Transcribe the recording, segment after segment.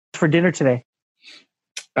for dinner today?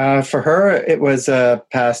 For her, it was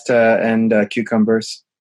pasta and cucumbers.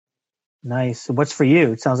 Nice. What's for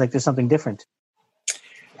you? It sounds like there's something different.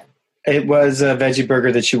 It was a veggie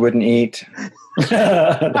burger that she wouldn't eat.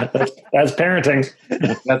 That's parenting.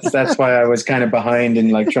 That's why I was kind of behind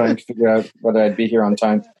in like trying to figure out whether I'd be here on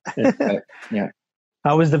time. Yeah.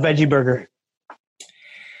 How was the veggie burger?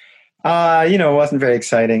 It wasn't very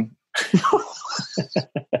exciting.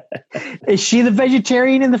 Is she the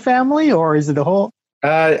vegetarian in the family, or is it the whole?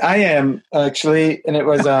 I am actually, and it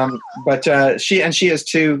was, but she is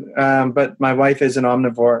too. But my wife is an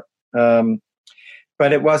omnivore.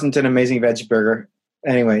 But it wasn't an amazing veggie burger.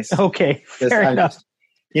 Anyways, Okay, fair enough.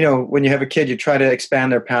 When you have a kid, you try to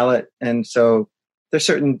expand their palate, and so there's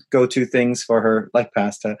certain go-to things for her, like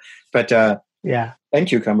pasta, but and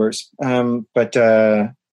cucumbers. But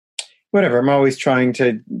whatever. I'm always trying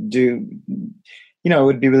to do. It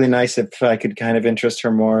would be really nice if I could kind of interest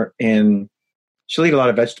her more in. She'll eat a lot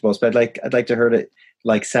of vegetables, but I'd like to her to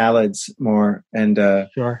like salads more. And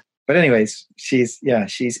sure. But anyways, she's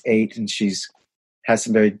 8 and has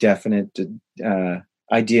some very definite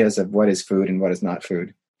ideas of what is food and what is not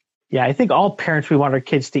food. Yeah, I think all parents, we want our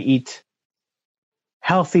kids to eat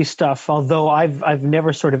healthy stuff. Although I've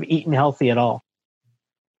never sort of eaten healthy at all.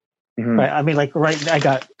 Mm-hmm. Right? I mean, like I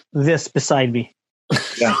got this beside me.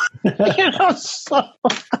 Yeah. So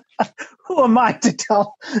who am I to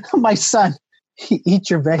tell my son, eat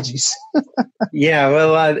your veggies? Yeah,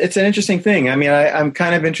 well, it's an interesting thing. I mean, I'm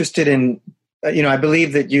kind of interested in, I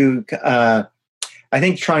believe that I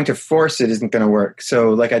think trying to force it isn't going to work.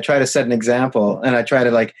 So, I try to set an example, and I try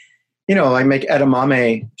to, I make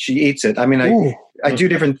edamame. She eats it. I mean, I do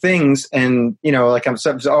different things, and,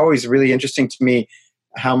 it's always really interesting to me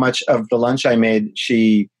how much of the lunch I made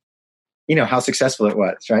she, how successful it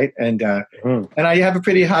was, right? And and I have a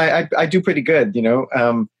pretty high, I do pretty good,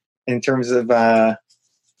 in terms of, I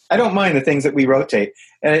don't mind the things that we rotate.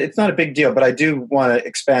 And it's not a big deal, but I do want to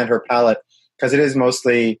expand her palate because it is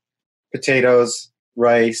mostly potatoes,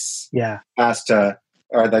 rice, pasta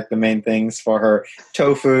are like the main things for her.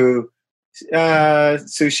 Tofu,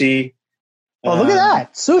 sushi. Oh, look at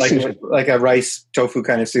that. Sushi. Like a rice tofu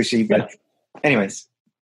kind of sushi. But anyways.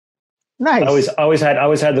 Nice. I always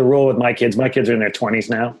had the rule with my kids. My kids are in their 20s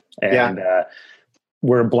now. And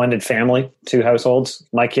we're a blended family, 2 households.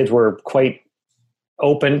 My kids were quite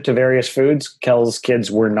open to various foods. Kel's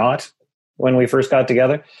kids were not when we first got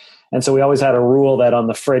together. And so we always had a rule that on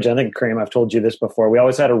the fridge, I think, Kareem, I've told you this before, we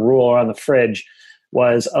always had a rule on the fridge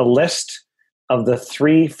was a list of the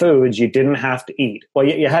 3 foods you didn't have to eat. Well,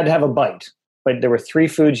 you had to have a bite, but there were 3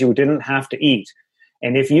 foods you didn't have to eat.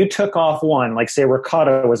 And if you took off one, like say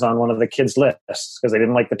ricotta was on one of the kids' lists because they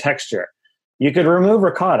didn't like the texture, you could remove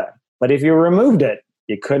ricotta. But if you removed it,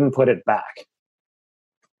 you couldn't put it back.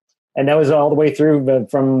 And that was all the way through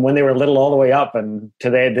from when they were little all the way up. And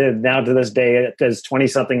now to this day, as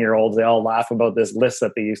 20-something-year-olds, they all laugh about this list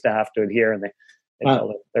that they used to have to adhere. And they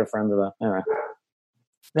tell their friends about it. Anyway.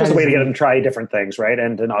 Just a way to get them to try different things, right?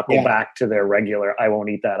 And to not go back to their regular, I won't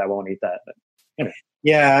eat that. But, anyway.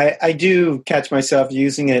 Yeah, I do catch myself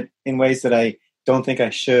using it in ways that I don't think I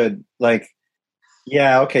should. Like,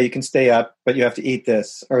 yeah, okay, you can stay up, but you have to eat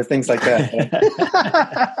this, or things like that.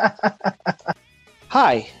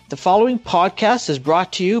 Hi, the following podcast is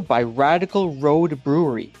brought to you by Radical Road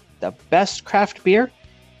Brewery, the best craft beer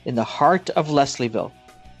in the heart of Leslieville.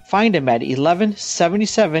 Find them at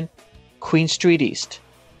 1177 Queen Street East.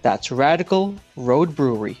 That's Radical Road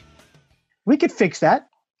Brewery. We could fix that.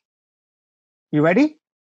 You ready?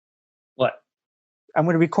 What? I'm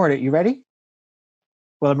going to record it. You ready?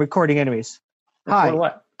 Well, I'm recording anyways. Hi.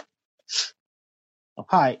 What?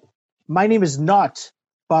 Hi. My name is not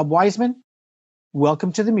Bob Wiseman.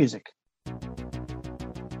 Welcome to the music.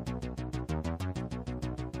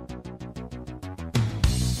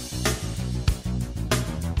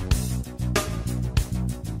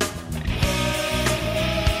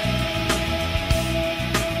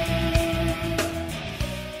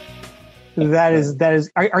 That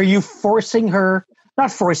is. Are you forcing her?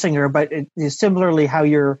 Not forcing her, but it is similarly how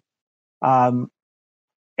you're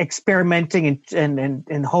experimenting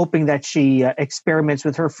and hoping that she experiments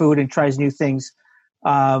with her food and tries new things.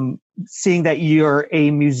 Seeing that you're a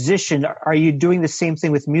musician, are you doing the same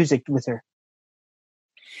thing with music with her?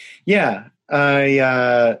 Yeah,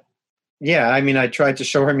 I mean, I tried to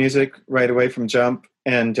show her music right away from jump,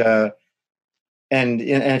 and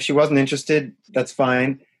if she wasn't interested, that's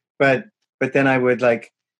fine. But then I would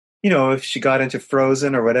if she got into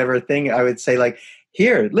Frozen or whatever thing, I would say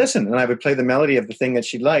here, listen, and I would play the melody of the thing that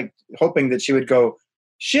she liked, hoping that she would go,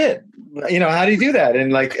 shit, how do you do that?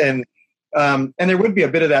 And and there would be a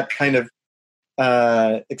bit of that kind of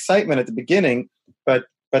excitement at the beginning,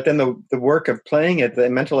 but then the work of playing it, the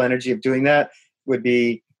mental energy of doing that would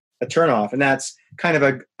be a turnoff. And that's kind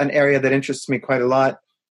of an area that interests me quite a lot.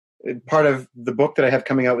 Part of the book that I have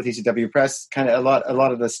coming out with ECW Press, kind of a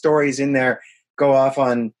lot of the stories in there go off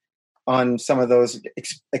on some of those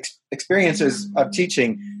experiences of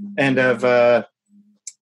teaching and of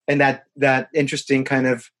and that interesting kind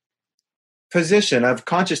of position of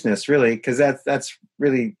consciousness, really, because that's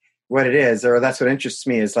really what it is, or that's what interests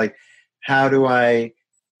me, is like, how do I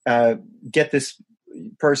get this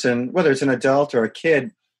person, whether it's an adult or a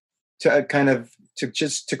kid, to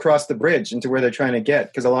to cross the bridge into where they're trying to get?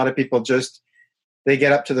 Because a lot of people they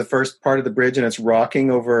get up to the first part of the bridge and it's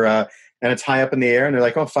rocking over and it's high up in the air, and they're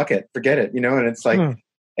like, oh, fuck it, forget it, and it's like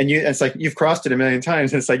it's like you've crossed it a million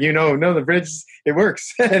times, and it's like, no, the bridge, it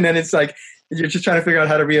works. And then it's like you're just trying to figure out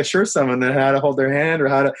how to reassure someone, that how to hold their hand, or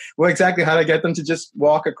how to get them to just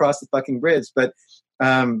walk across the fucking bridge. But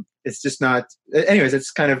it's just not, anyways,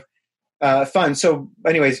 it's kind of fun. So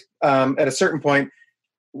anyways, at a certain point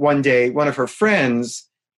one day, one of her friends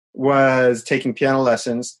was taking piano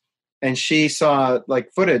lessons, and she saw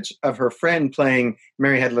like footage of her friend playing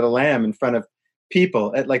Mary Had Little Lamb in front of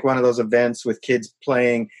people at like one of those events with kids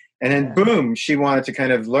playing. And then boom, she wanted to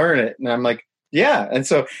kind of learn it. And I'm like, yeah. And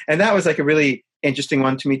that was like a really interesting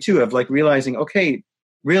one to me too, of like realizing, okay,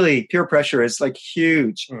 really peer pressure is like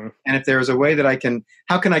huge. And if there's a way that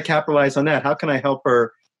how can I capitalize on that? How can I help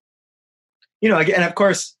her? And of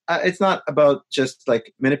course, it's not about just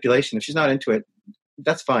like manipulation. If she's not into it,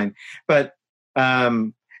 that's fine. But,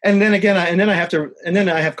 and then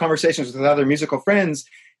I have conversations with other musical friends,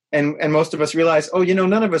 and most of us realize,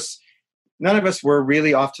 none of us were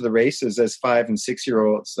really off to the races as 5 and 6 year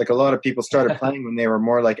olds. Like a lot of people started playing when they were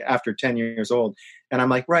more like after 10 years old. And I'm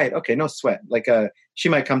like, right, okay, no sweat. Like she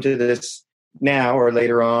might come to this now or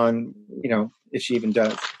later on, if she even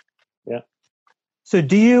does. Yeah. So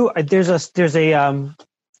there's a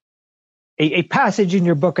passage in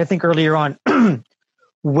your book, I think earlier on,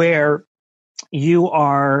 where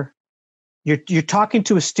you're talking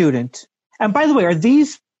to a student. And by the way, are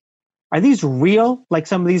these real? Like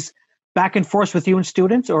some of these back and forth with you and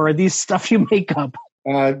students, or are these stuff you make up?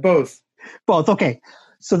 Both. Both. Okay.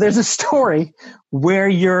 So there's a story where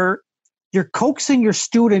you're coaxing your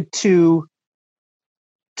student to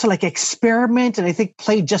like experiment, and I think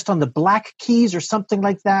play just on the black keys or something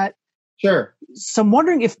like that. Sure. So I'm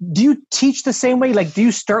wondering, do you teach the same way? Like, do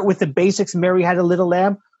you start with the basics, Mary Had a Little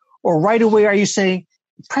Lamb, or right away are you saying,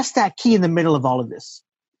 press that key in the middle of all of this?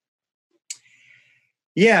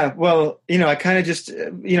 Yeah, well, I kind of just,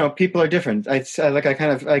 people are different. I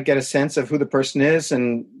get a sense of who the person is,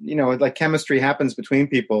 and, like chemistry happens between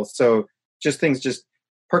people. So things just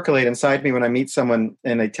percolate inside me when I meet someone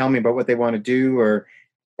and they tell me about what they want to do, or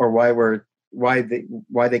why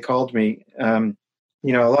they called me. A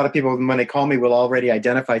lot of people, when they call me, will already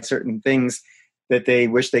identify certain things that they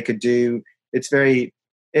wish they could do.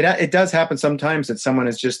 It does happen sometimes that someone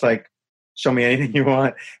is just like, show me anything you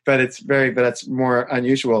want, but that's more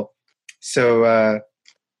unusual. So,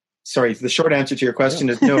 sorry, the short answer to your question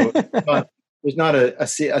is no. There's not a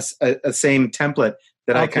same template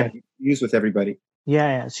that I can use with everybody.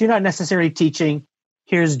 Yeah. So you're not necessarily teaching,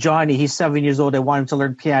 here's Johnny, he's 7 years old, I want him to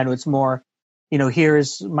learn piano. It's more,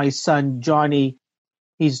 here's my son, Johnny,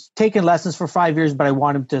 he's taken lessons for 5 years, but I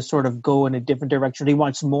want him to sort of go in a different direction. He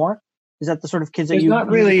wants more. Is that the sort of kids that you? Not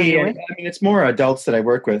really. I mean, it's more adults that I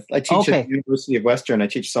work with. I teach at the University of Western. I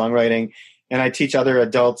teach songwriting, and I teach other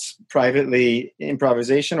adults privately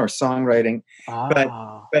improvisation or songwriting. But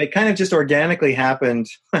it kind of just organically happened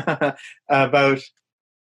about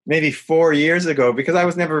maybe 4 years ago, because I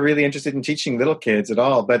was never really interested in teaching little kids at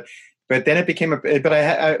all. But then it became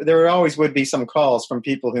there always would be some calls from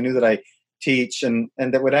people who knew that I teach, and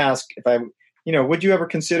that would ask if I, would you ever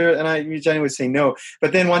consider? And I generally would say no.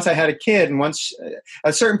 But then once I had a kid, and at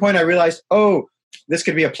a certain point I realized, this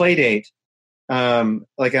could be a play date. And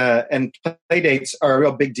play dates are a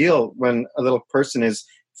real big deal when a little person is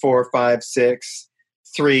 4, 5, 6,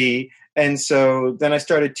 3. And so then I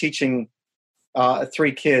started teaching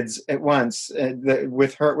 3 kids at once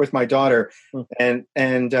with my daughter.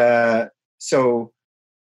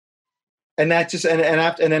 And that just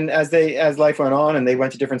and then as life went on and they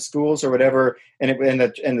went to different schools or whatever, and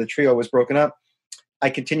the trio was broken up, I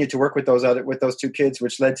continued to work with those 2 kids,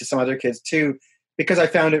 which led to some other kids too, because I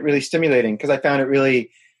found it really stimulating. Because I found it really,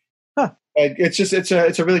 it's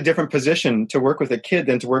a really different position to work with a kid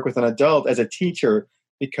than to work with an adult as a teacher,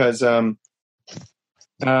 because the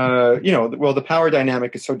power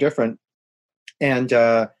dynamic is so different, and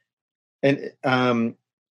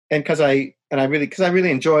and because I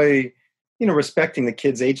really enjoy, respecting the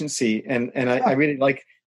kids' agency, and I really like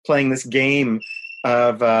playing this game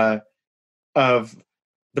of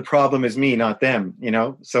the problem is me, not them.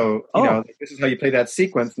 So this is how you play that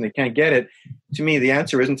sequence, and they can't get it. To me, the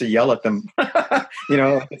answer isn't to yell at them.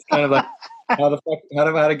 It's kind of like, how do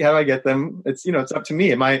I get them? It's it's up to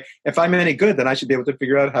me. If I'm any good, then I should be able to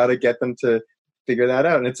figure out how to get them to figure that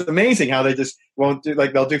out. And it's amazing how they just won't do.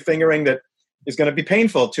 Like, they'll do fingering that is going to be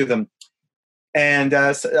painful to them, and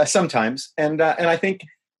sometimes. And I think,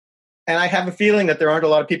 and I have a feeling that there aren't a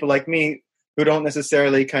lot of people like me who don't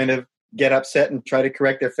necessarily kind of get upset and try to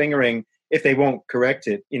correct their fingering if they won't correct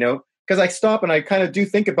it. Because I stop and I kind of do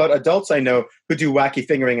think about adults I know who do wacky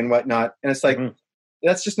fingering and whatnot, and it's like. Mm-hmm.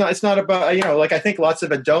 That's just not. It's not about like I think lots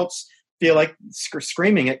of adults feel like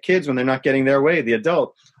screaming at kids when they're not getting their way. The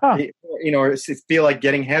adult, or feel like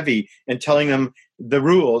getting heavy and telling them the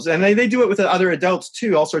rules, and they do it with other adults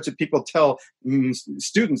too. All sorts of people tell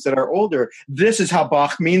students that are older, "This is how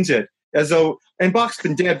Bach means it," as though, and Bach's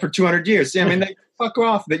been dead for 200 years. I mean, they fuck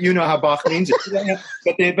off that you know how Bach means it,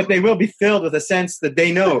 but they will be filled with a sense that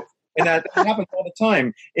they know, and that happens all the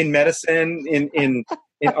time in medicine, in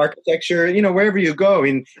architecture, wherever you go,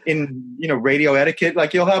 in radio etiquette,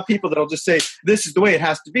 like you'll have people that'll just say, "This is the way it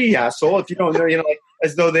has to be, asshole." If you don't know, like,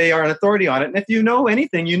 as though they are an authority on it. And if you know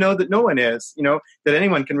anything, you know that no one is, that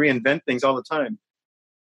anyone can reinvent things all the time.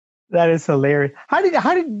 That is hilarious. How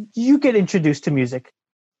did you get introduced to music?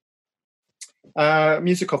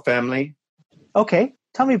 Musical family. Okay.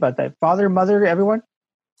 Tell me about that. Father, mother, everyone?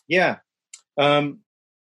 Yeah. Well,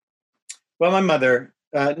 my mother,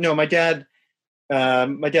 no, my dad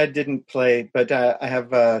didn't play, but I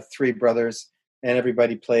have 3 brothers, and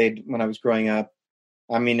everybody played when I was growing up.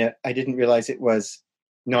 I mean, I didn't realize it was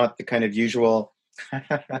not the kind of usual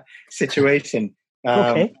situation.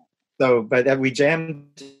 Okay. But we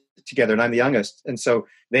jammed together, and I'm the youngest, and so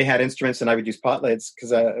they had instruments, and I would use pot lids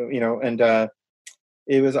because and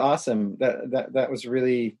it was awesome. That was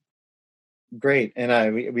really great,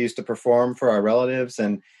 and we used to perform for our relatives,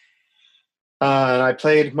 and I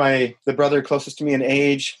played. The brother closest to me in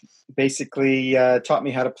age basically taught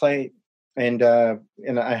me how to play, and I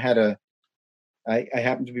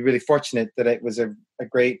happened to be really fortunate that it was a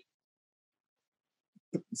great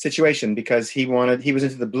situation because he was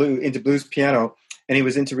into blues piano, and he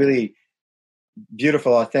was into really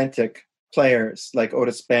beautiful, authentic players like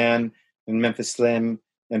Otis Spann and Memphis Slim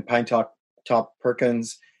and Pine Top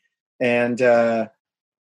Perkins, and there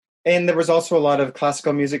was also a lot of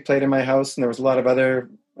classical music played in my house, and there was a lot of other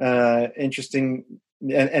interesting.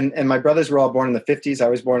 And my brothers were all born in the 50s. I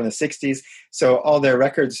was born in the 60s, so all their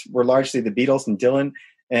records were largely the Beatles and Dylan,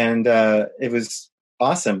 and it was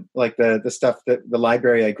awesome. Like the stuff that the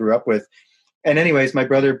library I grew up with. And anyways, my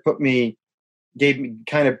brother put me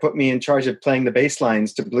in charge of playing the bass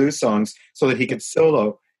lines to blues songs so that he could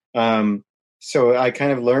solo. So I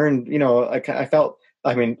kind of learned, I felt.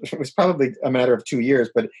 I mean, it was probably a matter of 2 years,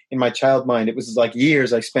 but in my child mind, it was like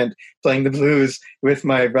years I spent playing the blues with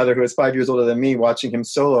my brother, who was 5 years older than me, watching him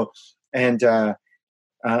solo, and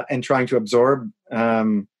trying to absorb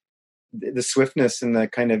the swiftness and the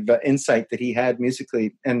kind of insight that he had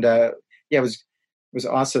musically. And it was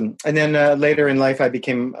awesome. And then later in life, I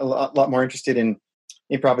became a lot more interested in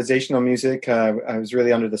improvisational music. I was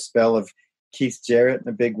really under the spell of Keith Jarrett in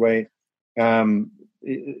a big way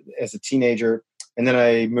as a teenager. And then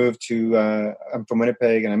I moved I'm from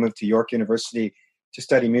Winnipeg, and I moved to York University to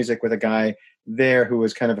study music with a guy there who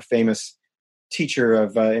was kind of a famous teacher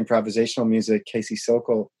of improvisational music, Casey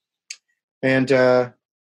Sokol. And I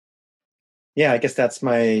guess that's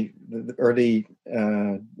the early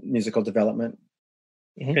musical development.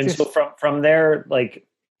 And so from there, like,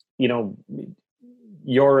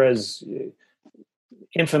 you're as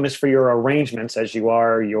infamous for your arrangements as you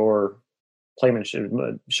are your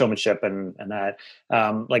showmanship and that.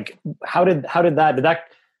 Like, how did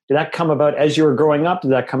that come about as you were growing up?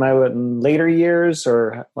 Did that come out in later years,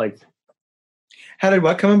 or like? How did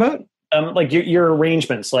what come about? Like your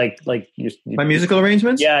arrangements, like my musical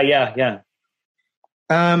arrangements. Yeah.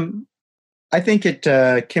 I think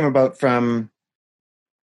it came about from,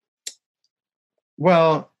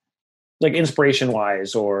 well, like inspiration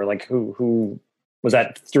wise, or like who was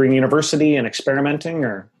that during university and experimenting,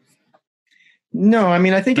 or? No, I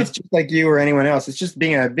mean, I think it's just like you or anyone else. It's just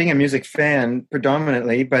being a music fan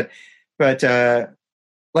predominantly, but like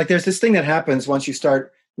there's this thing that happens once you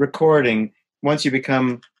start recording, once you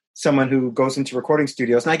become someone who goes into recording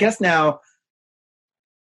studios. And I guess now,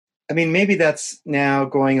 I mean, maybe that's now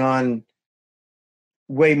going on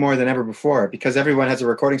way more than ever before because everyone has a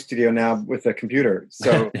recording studio now with a computer.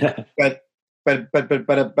 So, but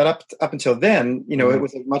up until then, it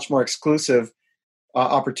was a much more exclusive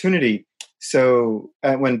opportunity. So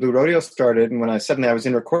when Blue Rodeo started, and when I was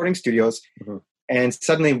in recording studios, and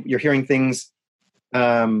suddenly you're hearing things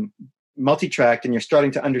multi-tracked, and you're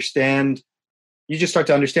starting to understand. You just start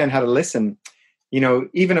to understand how to listen.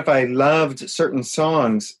 Even if I loved certain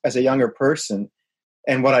songs as a younger person,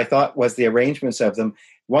 and what I thought was the arrangements of them,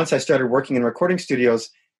 once I started working in recording studios,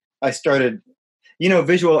 I started.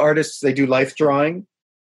 Visual artists, they do life drawing,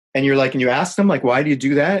 and you ask them, like, why do you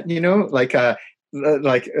do that?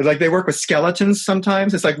 Like they work with skeletons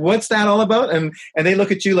sometimes. It's like, what's that all about? And they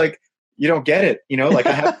look at you like you don't get it. Like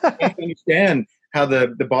I have to understand how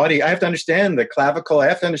the body. I have to understand the clavicle. I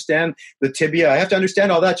have to understand the tibia. I have to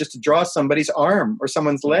understand all that just to draw somebody's arm or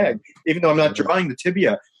someone's leg, even though I'm not drawing the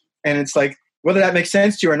tibia. And it's like, whether that makes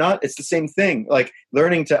sense to you or not, it's the same thing. Like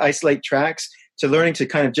learning to isolate tracks, to learning to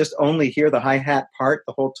kind of just only hear the hi-hat part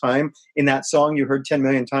the whole time in that song you heard 10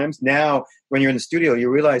 million times. Now, when you're in the studio, you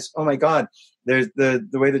realize, oh my God, there's the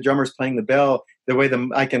way the drummer's playing the bell, the way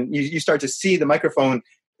you start to see the microphone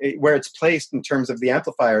where it's placed in terms of the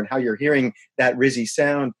amplifier and how you're hearing that rizzy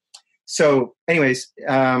sound. So anyways,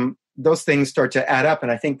 those things start to add up.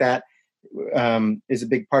 And I think that is a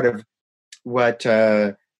big part of what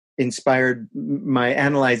inspired my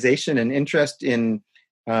analyzation and interest in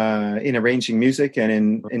arranging music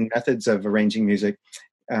and in methods of arranging music.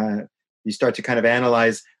 You start to kind of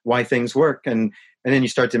analyze why things work, and then you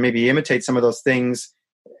start to maybe imitate some of those things,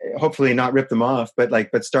 hopefully not rip them off,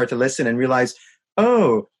 but start to listen and realize,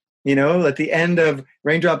 at the end of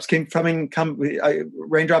raindrops are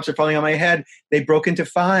falling on my head, they broke into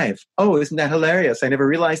 5. Oh, isn't that hilarious? I never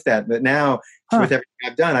realized that. But now with everything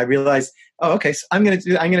I've done, I realize, oh, okay, so I'm going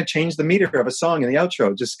to change the meter of a song in the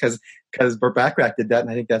outro just because Burt Bacharach did that.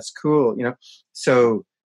 And I think that's cool, So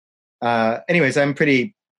anyways, I'm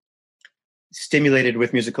pretty stimulated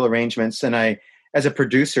with musical arrangements. And as a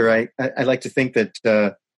producer, I like to think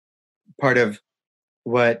that part of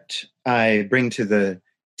what I bring to the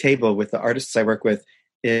table with the artists I work with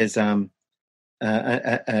is an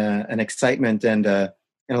excitement and a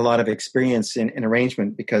lot of experience in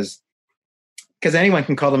arrangement, because anyone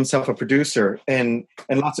can call themselves a producer, and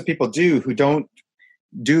lots of people do who don't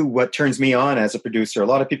do what turns me on as a producer. A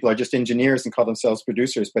lot of people are just engineers and call themselves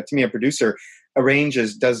producers, but to me, a producer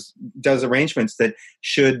does arrangements that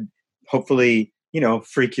should hopefully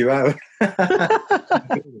freak you out.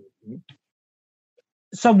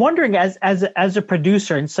 So I'm wondering, as a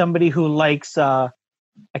producer and somebody who likes, I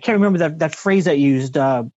can't remember that phrase I used,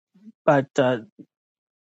 but the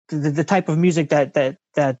type of music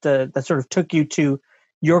that sort of took you to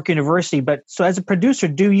York University. But so as a producer,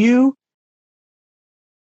 do you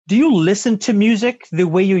listen to music the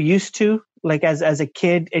way you used to, like as a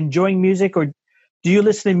kid enjoying music, or do you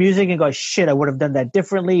listen to music and go, shit, I would have done that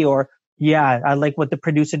differently, or yeah, I like what the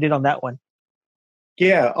producer did on that one?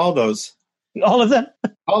 Yeah, all those. All of them?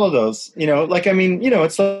 All of those.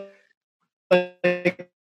 It's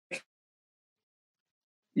like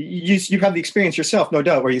you have the experience yourself, no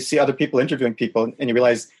doubt, where you see other people interviewing people and you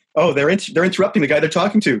realize, oh, they're interrupting the guy they're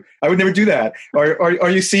talking to. I would never do that. Or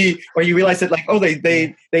you realize that, like, oh,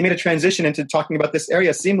 they made a transition into talking about this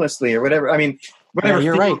area seamlessly or whatever. I mean, whatever.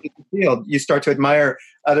 You're right. Field, you start to admire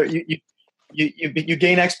other. You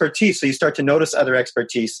gain expertise, so you start to notice other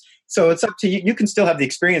expertise. So it's up to you. You can still have the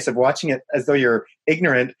experience of watching it as though you're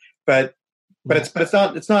ignorant, but it's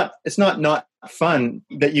not fun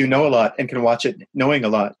that you know a lot and can watch it knowing a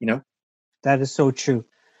lot. That is so true.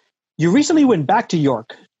 You recently went back to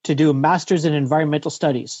York to do a master's in environmental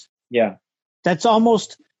studies. Yeah, that's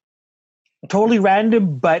almost totally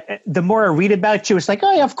random, but the more I read about you, it's like,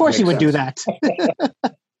 oh yeah, of course you would do that.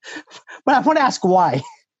 But I want to ask why.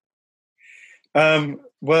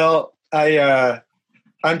 Well,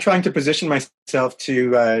 I'm trying to position myself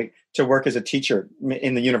to work as a teacher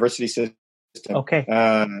in the university system. Okay.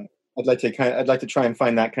 I'd like to try and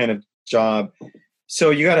find that kind of job. So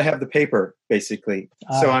you got to have the paper, basically.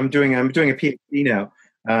 So I'm doing a PhD now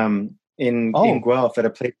in Guelph at a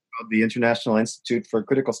place called the International Institute for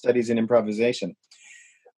Critical Studies in Improvisation,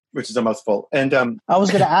 which is a mouthful. And I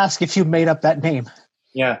was going to ask if you made up that name.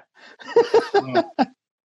 Yeah.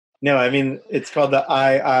 No, I mean, it's called the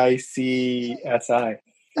IICSI.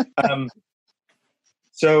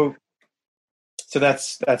 So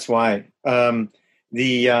that's why. The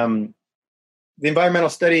environmental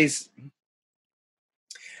studies,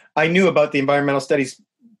 I knew about the environmental studies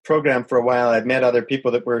program for a while. I'd met other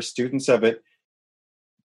people that were students of it.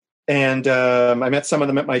 And I met some of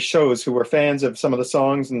them at my shows who were fans of some of the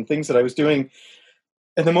songs and things that I was doing.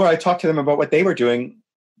 And the more I talked to them about what they were doing,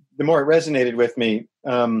 the more it resonated with me.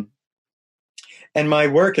 and my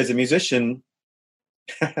work as a musician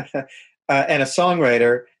and a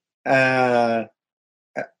songwriter, I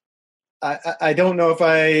don't know if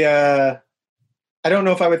I don't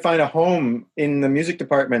know if I would find a home in the music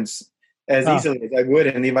departments as easily as I would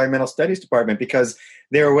in the environmental studies department, because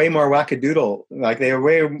they were way more wackadoodle. Like, they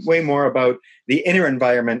were way more about the inner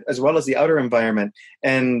environment as well as the outer environment.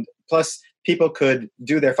 And plus, people could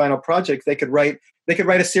do their final project. They could write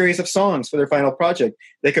a series of songs for their final project.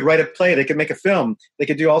 They could write a play. They could make a film. They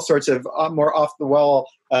could do all sorts of more off the wall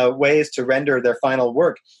ways to render their final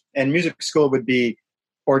work. And music school would be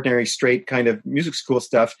ordinary, straight kind of music school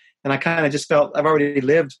stuff. And I kind of just felt I've already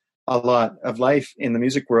lived a lot of life in the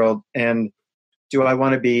music world. And do I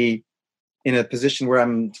want to be in a position where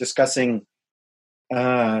I'm discussing,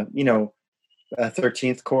 a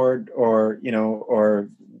 13th chord or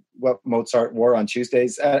what Mozart wore on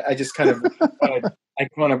Tuesdays? I just kind of I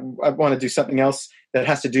want to do something else that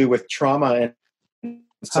has to do with trauma and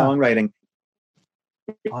songwriting.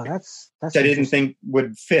 Oh, that's I didn't think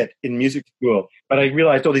would fit in music school, but I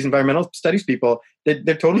realized all these environmental studies people,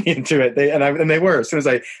 they're totally into it. They were. As soon as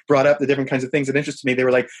I brought up the different kinds of things that interested me, they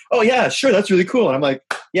were like, "Oh yeah, sure, that's really cool." And I'm like,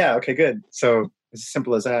 "Yeah, okay, good." So it's as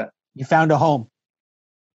simple as that. You found a home.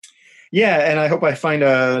 Yeah, and I hope I find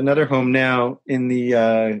another home now in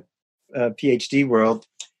the PhD world,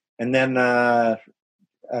 and then I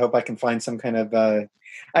hope I can find some kind of.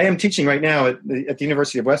 I am teaching right now at the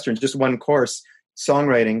University of Western, just one course,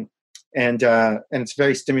 songwriting, and it's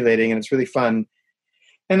very stimulating and it's really fun,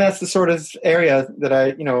 and that's the sort of area that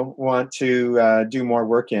I want to do more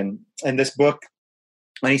work in. And this book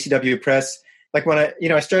on ECW Press, like when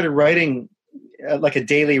I started writing like a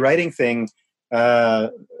daily writing thing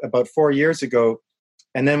about 4 years ago,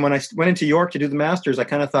 and then when I went into York to do the masters, I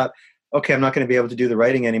kind of thought, okay, I'm not going to be able to do the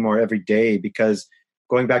writing anymore every day, because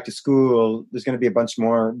going back to school, there's going to be a bunch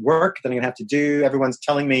more work that I'm going to have to do. Everyone's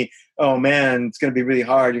telling me, oh man, it's going to be really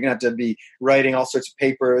hard. You're going to have to be writing all sorts of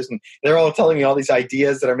papers. And they're all telling me all these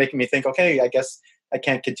ideas that are making me think, okay, I guess I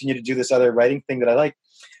can't continue to do this other writing thing that I like.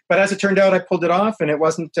 But as it turned out, I pulled it off, and it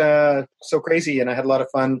wasn't so crazy. And I had a lot of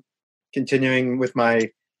fun continuing with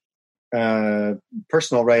my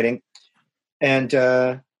personal writing. And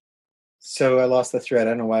so I lost the thread. I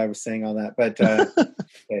don't know why I was saying all that, but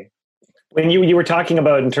okay. When you were talking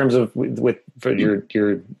about in terms of for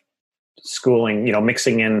your schooling,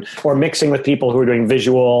 mixing with people who are doing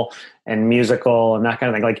visual and musical and that kind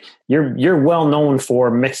of thing, like you're well known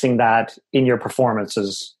for mixing that in your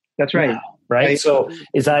performances. That's right. Now, right. So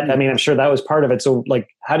is that, I mean, I'm sure that was part of it. So like,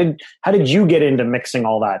 how did you get into mixing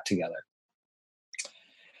all that together?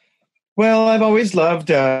 Well, I've always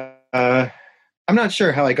loved, I'm not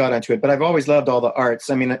sure how I got into it, but I've always loved all the arts.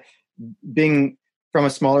 I mean, being from a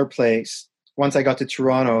smaller place, once I got to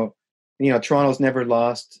Toronto, Toronto's never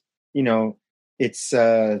lost, its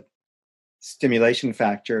stimulation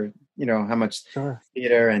factor, how much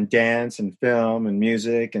theater and dance and film and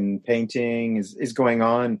music and painting is going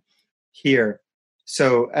on here.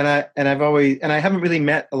 So, and I haven't really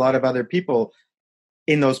met a lot of other people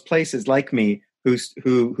in those places like me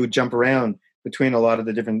who jump around between a lot of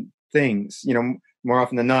the different things. More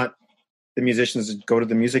often than not, the musicians go to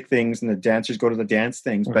the music things and the dancers go to the dance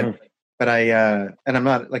things. Mm-hmm. But I and I'm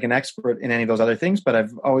not like an expert in any of those other things, but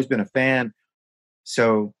I've always been a fan.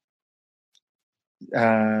 So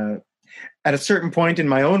at a certain point in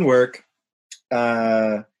my own work,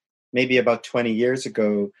 maybe about 20 years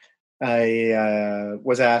ago, I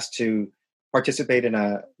was asked to participate in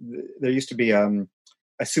there used to be a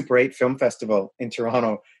Super 8 film festival in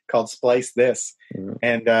Toronto called Splice This. Mm-hmm.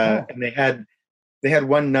 And they had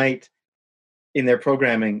one night in their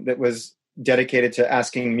programming that was dedicated to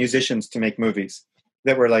asking musicians to make movies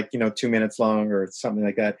that were like, 2 minutes long or something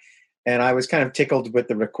like that. And I was kind of tickled with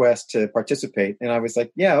the request to participate. And I was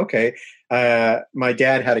like, yeah, okay. My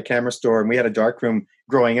dad had a camera store and we had a darkroom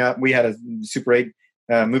growing up. We had a Super 8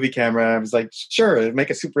 movie camera. I was like, sure, make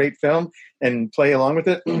a Super 8 film and play along with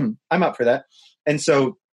it. I'm up for that. And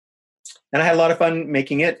I had a lot of fun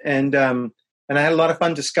making it. And I had a lot of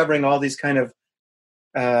fun discovering all these kind of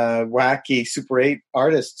wacky Super 8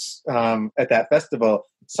 artists at that festival.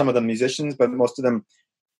 Some of them musicians, but most of them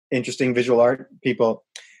interesting visual art people.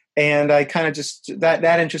 And I kind of just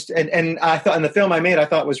that interest, and I thought, and the film I made, I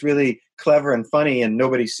thought was really clever and funny, and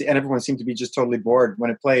everyone seemed to be just totally bored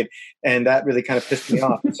when it played, and that really kind of pissed me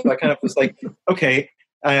off. So I kind of was like, okay,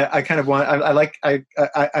 I kind of want,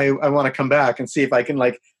 I want to come back and see if I can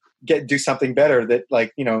like do something better. That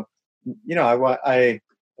like I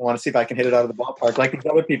want to see if I can hit it out of the ballpark, like these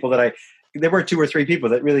other people there were 2 or 3 people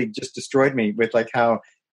that really just destroyed me with like how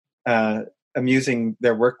amusing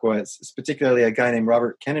their work was, particularly a guy named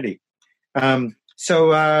Robert Kennedy.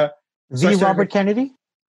 So, The Robert Kennedy?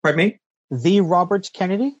 Pardon me? The Robert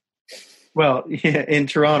Kennedy? Well, yeah, in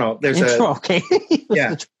Toronto, there's okay.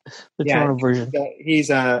 Yeah. the Toronto version. He's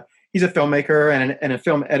a filmmaker and a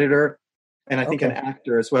film editor, and I think an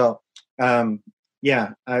actor as well. I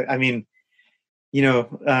mean,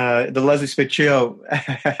 the Leslie Spitz Trio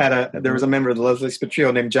there was a member of the Leslie Spitz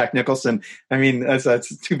Trio named Jack Nicholson. I mean,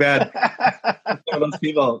 that's too bad. Some of those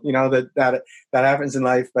people, that happens in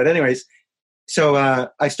life. But anyways, so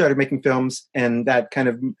I started making films, and that kind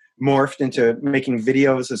of morphed into making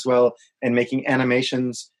videos as well and making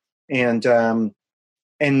animations. And in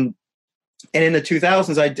the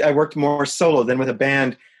 2000s, I worked more solo than with a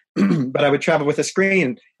band. But I would travel with a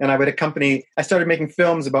screen, and I started making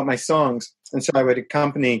films about my songs, and so I would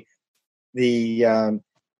accompany the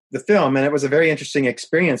film, and it was a very interesting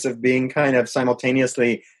experience of being kind of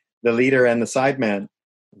simultaneously the leader and the sideman.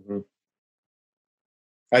 Mm-hmm.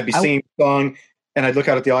 I'd be singing a song, and I'd look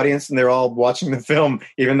out at the audience, and they're all watching the film,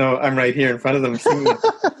 even though I'm right here in front of them singing.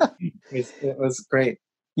 It was great.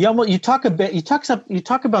 Yeah, well, you talk about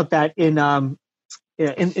that in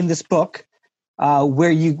this book.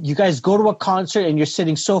 Where you guys go to a concert and you're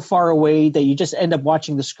sitting so far away that you just end up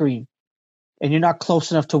watching the screen, and you're not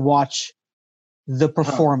close enough to watch the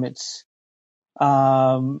performance.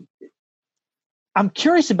 I'm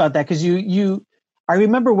curious about that because I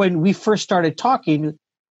remember when we first started talking,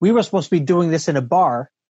 we were supposed to be doing this in a bar,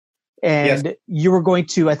 and you were going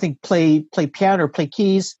to, I think, play piano or play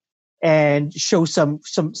keys and show some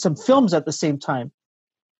films at the same time.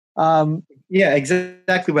 Yeah,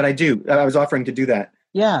 exactly what I do. I was offering to do that.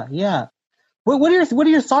 Yeah. What are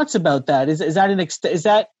your thoughts about that? Is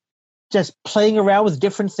that just playing around with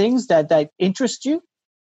different things that interest you?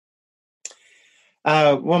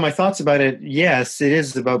 Well, my thoughts about it, yes, it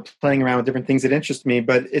is about playing around with different things that interest me,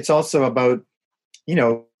 but it's also about,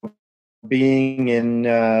 being in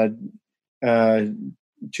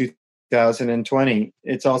 2020.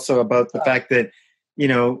 It's also about the fact that,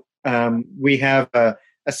 we have a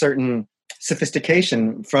certain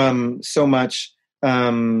sophistication from so much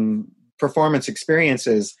performance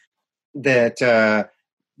experiences that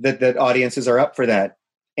audiences are up for that.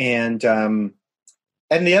 And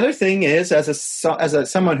the other thing is, as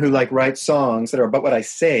someone who writes songs that are about what I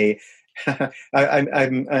say,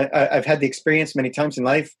 I've had the experience many times in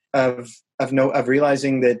life of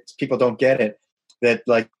realizing that people don't get it, that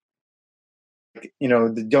they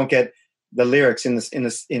don't get the lyrics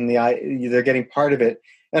they're getting part of it.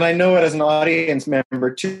 And I know it as an audience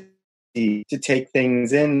member too, to take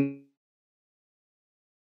things in.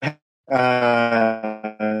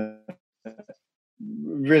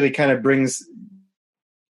 Really kind of brings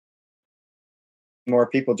more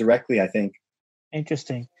people directly, I think.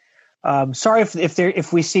 Interesting. Sorry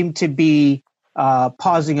if we seem to be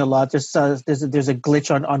pausing a lot. There's a glitch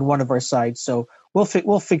on one of our sides, so we'll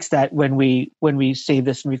fix that when we save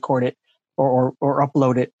this and record it or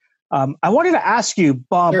upload it. I wanted to ask you,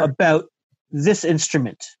 Bob, about this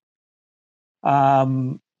instrument.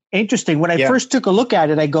 Interesting. When I first took a look at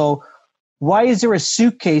it, I go, why is there a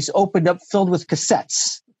suitcase opened up filled with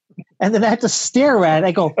cassettes? And then I had to stare at it.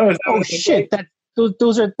 I go, oh shit,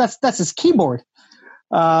 that's his keyboard.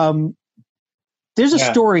 There's a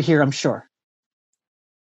story here, I'm sure.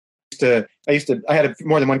 I had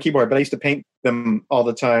more than one keyboard, but I used to paint them all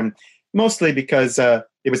the time, mostly because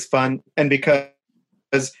it was fun and because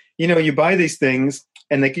you buy these things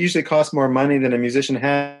and they usually cost more money than a musician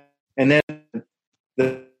has, and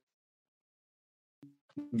then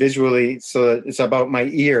visually, so it's about my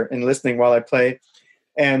ear and listening while I play,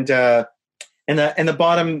 and the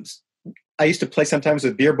bottoms. I used to play sometimes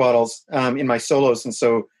with beer bottles in my solos, and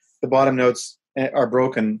so the bottom notes are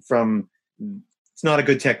broken from. It's not a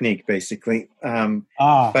good technique, basically.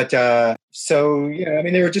 But so I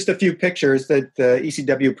mean, there were just a few pictures that the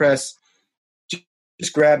ECW Press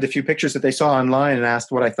just grabbed a few pictures that they saw online and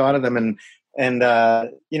asked what I thought of them, and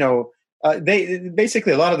they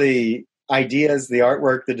basically, a lot of the ideas, the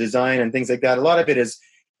artwork, the design, and things like that. A lot of it is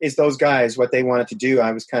those guys, what they wanted to do.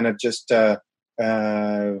 I was kind of just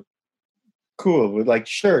cool with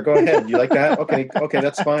sure, go ahead. You like that? Okay,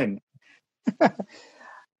 that's fine.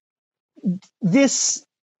 This,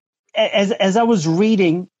 as I was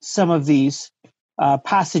reading some of these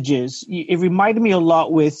passages, it reminded me a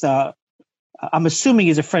lot with. I'm assuming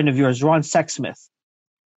he's a friend of yours, Ron Sexsmith.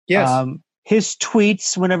 Yes. His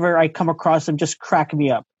tweets, whenever I come across them, just crack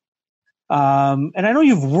me up. And I know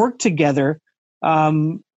you've worked together.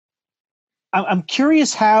 I'm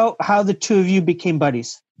curious how the two of you became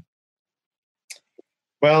buddies.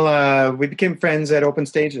 Well, we became friends at Open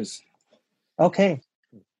Stages. Okay.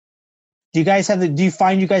 Do you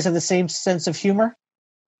find you guys have the same sense of humor?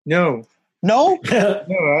 No. No?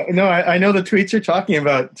 No, I know the tweets you're talking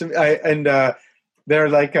about. They're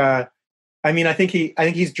like, I think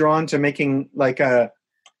he's drawn to making like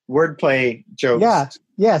wordplay jokes. Yeah.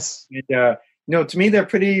 Yes. And, no, to me, they're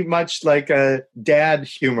pretty much like dad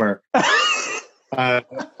humor.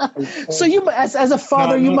 So you, as a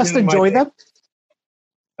father, you must enjoy them?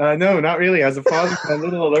 No, not really. As a father, I'm a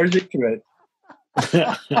little allergic to it.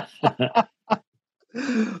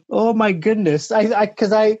 Oh my goodness.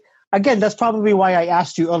 Again, that's probably why I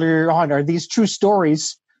asked you earlier on, are these true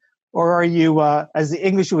stories, or are you, as the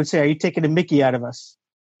English would say, are you taking a Mickey out of us?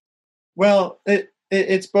 Well,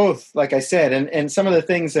 it's both, like I said, and some of the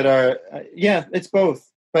things that are, it's both.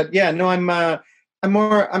 But yeah, no, I'm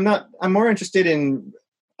more interested in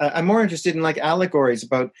like allegories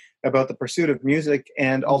about the pursuit of music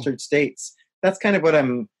and altered states. That's kind of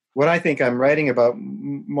what I think I'm writing about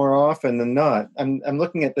more often than not. I'm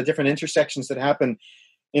looking at the different intersections that happen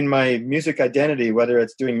in my music identity, whether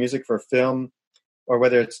it's doing music for film, or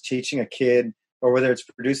whether it's teaching a kid, or whether it's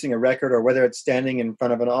producing a record, or whether it's standing in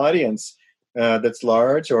front of an audience that's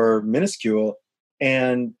large or minuscule.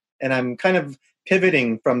 And I'm kind of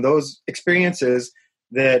pivoting from those experiences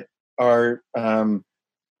that are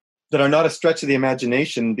not a stretch of the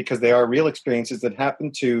imagination, because they are real experiences that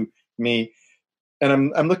happen to me.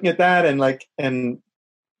 And I'm looking at that and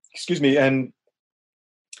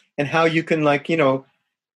how you can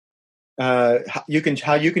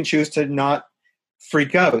how you can choose to not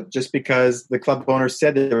freak out just because the club owner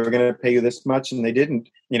said that they were going to pay you this much and they didn't.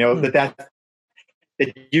 That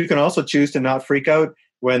you can also choose to not freak out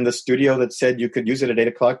when the studio that said you could use it at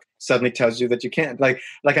 8:00 suddenly tells you that you can't. Like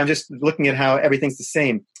I'm just looking at how everything's the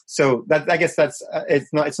same. So that, I guess that's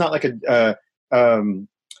it's not like a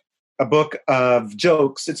book of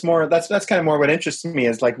jokes. It's more that's kind of more what interests me,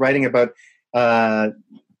 is like writing about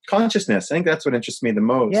consciousness. I think that's what interests me the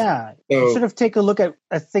most. Yeah, so, you sort of take a look at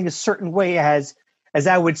a thing a certain way, as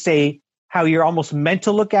I would say, how you're almost meant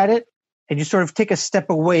to look at it, and you sort of take a step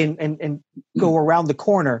away and go around the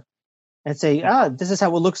corner and say, this is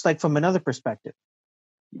how it looks like from another perspective.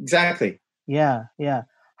 Exactly. Yeah.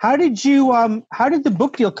 How did the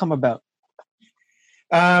book deal come about?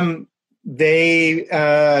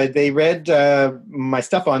 They read my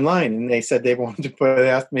stuff online, and they said they wanted to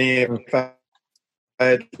asked me if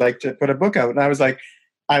I'd like to put a book out, and I was like,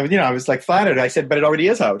 I was like flattered. I said, but it already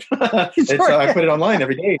is out. So I put it online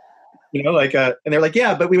every day, and they're like,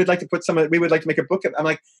 yeah, but we would like to we would like to make a book. I'm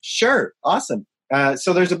like, sure, awesome.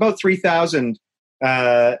 So there's about 3,000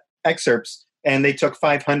 excerpts, and they took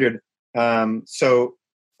 500. So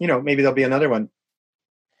maybe there'll be another one.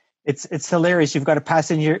 It's hilarious. You've got a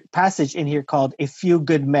passage in here called "A Few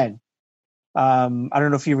Good Men." I don't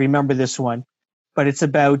know if you remember this one, but it's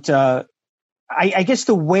about I guess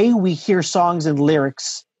the way we hear songs and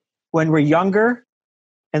lyrics when we're younger,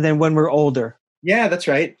 and then when we're older. Yeah, that's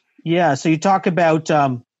right. Yeah, so you talk about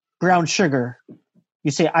Brown Sugar.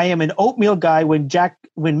 You say, "I am an oatmeal guy." When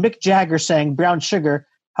Mick Jagger sang "Brown Sugar,"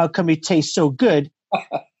 how come it tastes so good?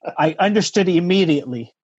 I understood it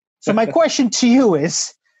immediately. So my question to you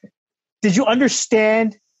is, did you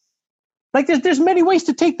understand? Like, there's many ways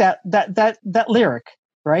to take that lyric,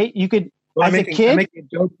 right? You could, as a kid, I make a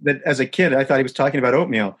joke that as a kid I thought he was talking about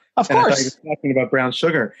oatmeal. Of course, and I thought he was talking about brown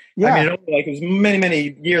sugar. Yeah. I mean, it was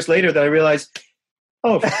many years later that I realized,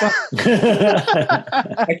 oh, fuck.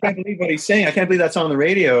 I can't believe what he's saying. I can't believe that's on the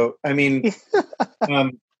radio. I mean,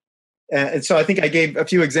 and so I think I gave a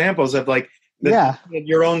few examples of like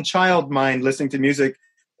your own child mind listening to music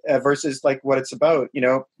versus like what it's about.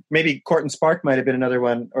 Maybe Court and Spark might have been another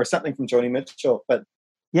one, or something from Joni Mitchell. But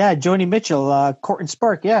yeah, Joni Mitchell, Court and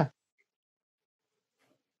Spark. Yeah,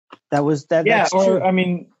 that was that. Yeah, that's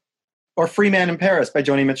true. Or Free Man in Paris by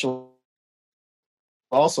Joni Mitchell.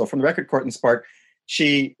 Also from the record Court and Spark.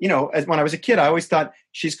 She, as when I was a kid, I always thought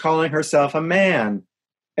she's calling herself a man,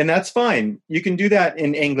 and that's fine. You can do that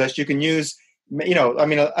in English. You can use,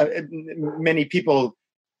 many people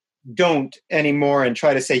don't anymore and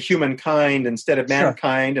try to say humankind instead of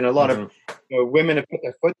mankind. Sure. And a lot of women have put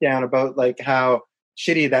their foot down about like how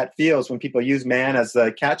shitty that feels when people use man as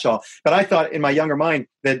the catch-all. But I thought in my younger mind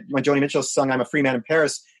that when Joni Mitchell sung "I'm a Free Man in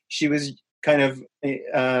Paris," she was kind of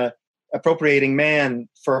appropriating man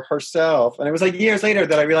for herself. And it was like years later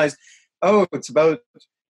that I realized, oh, it's about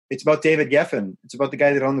David Geffen. It's about the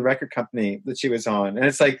guy that owned the record company that she was on. And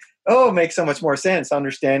it's like, oh, it makes so much more sense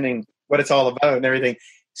understanding what it's all about and everything.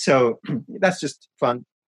 So that's just fun.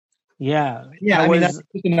 Yeah. Yeah. That's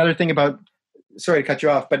just another thing about, sorry to cut you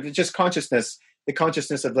off, but it's just consciousness, the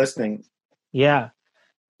consciousness of listening. Yeah.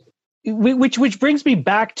 which brings me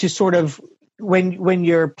back to sort of when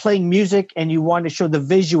you're playing music and you want to show the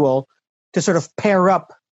visual to sort of pair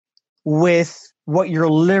up with what your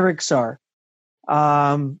lyrics are.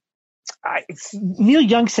 Neil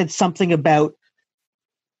Young said something about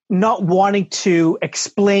not wanting to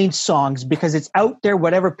explain songs because it's out there,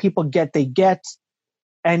 whatever people get, they get,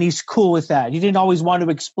 and he's cool with that. He didn't always want to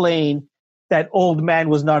explain that Old Man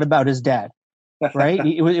was not about his dad, right?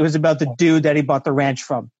 it was about the dude that he bought the ranch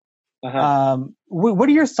from. Uh-huh. What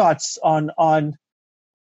are your thoughts on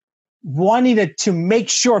wanting to make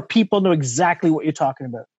sure people know exactly what you're talking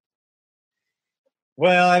about?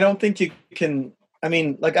 Well, I don't think you can. I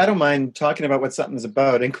mean, like, I don't mind talking about what something's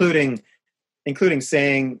about, including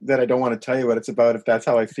saying that I don't want to tell you what it's about if that's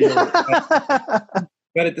how I feel. but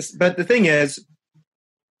the thing is,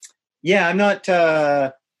 yeah, I'm not.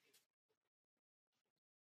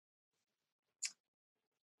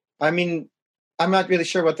 I mean, I'm not really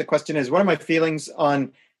sure what the question is. What are my feelings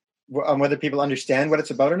on whether people understand what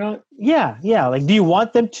it's about or not? Yeah. Like, do you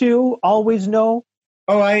want them to always know?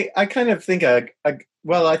 Oh, I kind of think I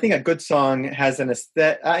think a good song has an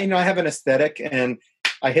aesthetic. I have an aesthetic, and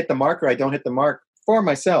I hit the mark or I don't hit the mark for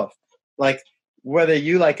myself. Like, whether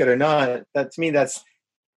you like it or not, that to me, that's,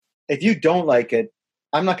 if you don't like it,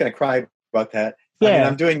 I'm not going to cry about that. Yeah.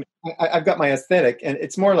 I mean, I've got my aesthetic, and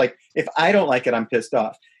it's more like, if I don't like it, I'm pissed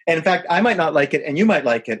off. And in fact, I might not like it and you might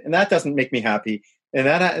like it, and that doesn't make me happy. And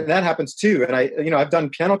that happens too. And I've done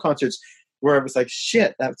piano concerts where it was like,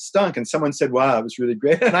 shit, that stunk. And someone said, wow, it was really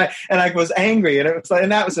great. And I was angry, and it was like,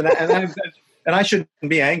 and I shouldn't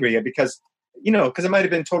be angry because it might've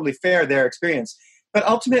been totally fair, their experience. But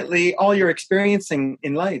ultimately, all you're experiencing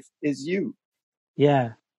in life is you.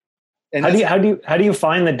 Yeah. And how do you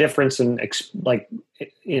find the difference in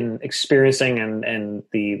experiencing and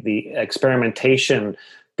the experimentation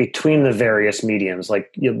between the various mediums,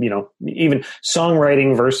 like even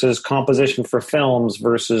songwriting versus composition for films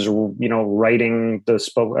versus writing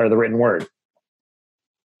the written word?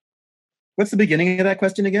 What's the beginning of that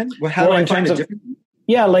question again? How do I find it different?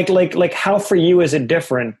 Yeah, like how for you is it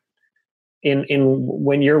different in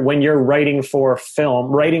when you're writing for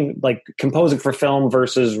film, like composing for film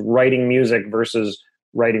versus writing music versus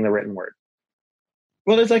writing the written word?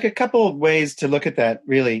 Well, there's like a couple of ways to look at that,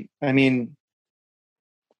 really. I mean,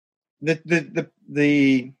 the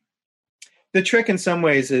trick in some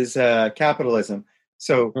ways is capitalism.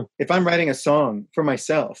 So if I'm writing a song for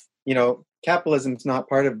myself, capitalism's not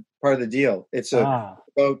part of the deal. It's about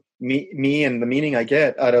me and the meaning I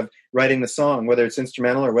get out of writing the song, whether it's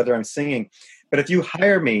instrumental or whether I'm singing. But if you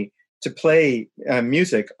hire me to play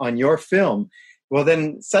music on your film, well,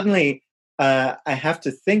 then suddenly I have to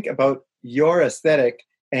think about your aesthetic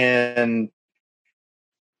and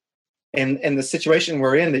the situation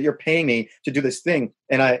we're in, that you're paying me to do this thing.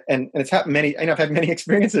 And it's happened I've had many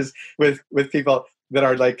experiences with people that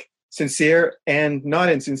are like sincere and not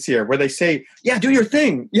insincere, where they say, yeah, do your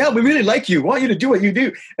thing. Yeah, we really like you, want you to do what you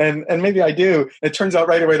do. And maybe I do. It turns out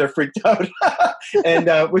right away they're freaked out,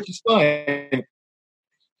 and which is fine.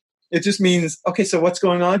 It just means, okay, so what's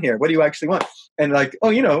going on here? What do you actually want? And like,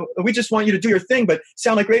 oh, we just want you to do your thing, but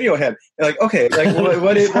sound like Radiohead. And like, okay, like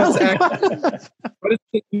what is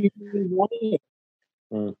it you really want?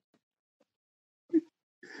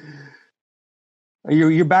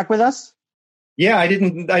 You're back with us? Yeah, I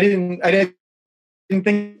didn't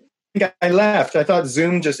think I left. I thought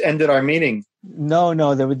Zoom just ended our meeting.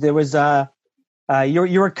 No, there was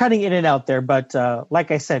you were cutting in and out there, but like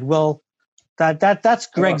I said, that's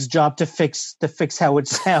Greg's job to fix how it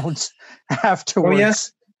sounds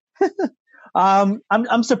afterwards. Oh, yeah?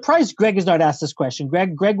 I'm surprised Greg has not asked this question.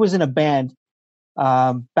 Greg was in a band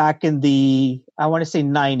back in the, I want to say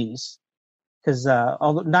 90s, because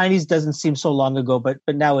although 90s doesn't seem so long ago, but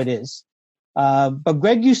now it is. But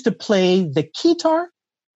Greg used to play the keytar.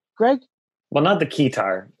 Greg? Well, not the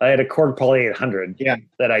keytar. I had a Korg Poly 800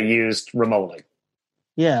 that I used remotely.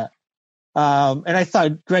 Yeah. And I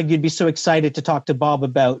thought, Greg, you'd be so excited to talk to Bob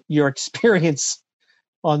about your experience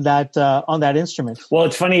on that instrument. Well,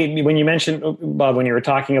 it's funny when you mentioned, Bob, when you were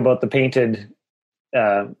talking about the painted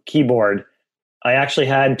keyboard. I actually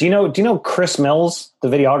had. Do you know Chris Mills, the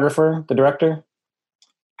videographer, the director?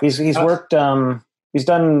 He's worked.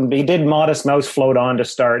 He did Modest Mouse Float On to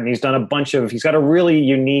start, and he's done a bunch of. He's got a really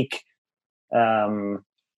unique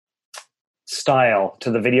style to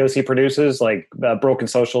the videos he produces, like Broken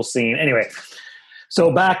Social Scene. Anyway,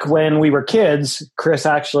 so back when we were kids, Chris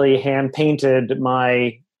actually hand painted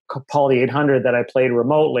my Poly 800 that I played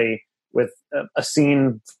remotely with a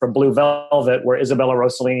scene from Blue Velvet where Isabella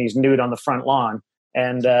Rossellini's nude on the front lawn,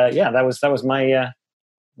 and that was my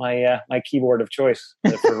my keyboard of choice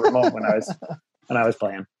for remote when I was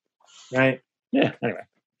playing. Right. Yeah. Anyway,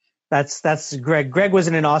 That's Greg. Greg was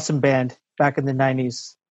in an awesome band back in the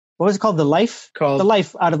 90s. What was it called? The Life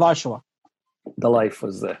out of Oshawa. The Life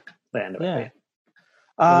was the end of it.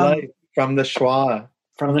 The Life from the Schwa.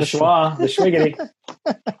 From the Schwa, the Schwiggity.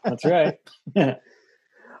 That's right.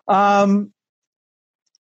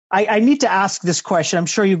 I need to ask this question. I'm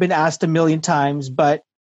sure you've been asked a million times, but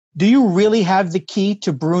do you really have the key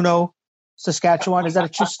to Bruno, Saskatchewan? Is that a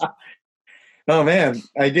true story? Oh man,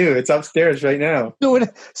 I do. It's upstairs right now.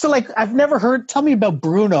 So like, I've never heard. Tell me about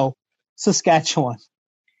Bruno, Saskatchewan.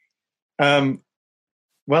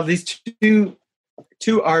 Well, these two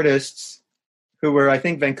artists who were, I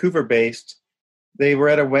think, Vancouver based, they were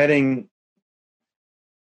at a wedding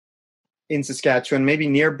in Saskatchewan, maybe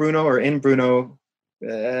near Bruno or in Bruno,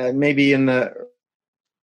 maybe in the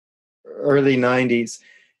early 90s.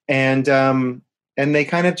 And they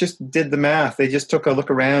kind of just did the math. They just took a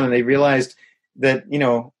look around and they realized that,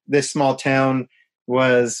 this small town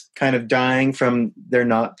was kind of dying from there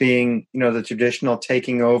not being, the traditional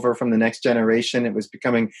taking over from the next generation. It was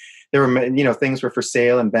becoming, there were, things were for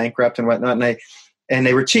sale and bankrupt and whatnot. And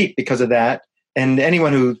they were cheap because of that. And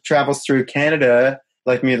anyone who travels through Canada,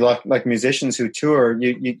 like me, like musicians who tour,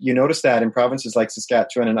 you notice that in provinces like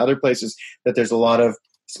Saskatchewan and other places that there's a lot of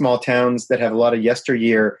small towns that have a lot of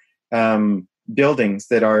yesteryear buildings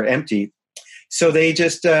that are empty. So they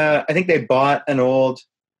just, I think they bought an old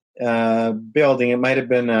building. It might have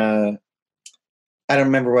been, I don't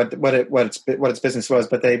remember what its business was,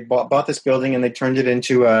 but they bought this building and they turned it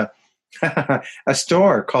into a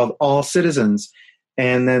store called All Citizens.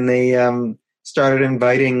 And then they started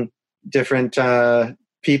inviting different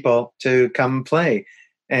people to come play.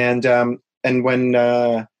 And when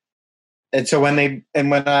I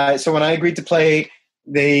agreed to play,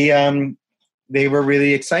 they were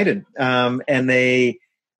really excited, and they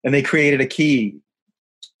created a key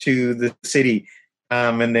to the city.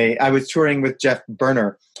 I was touring with Jeff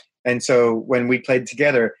Berner, and so when we played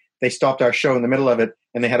together, they stopped our show in the middle of it,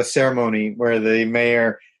 and they had a ceremony where the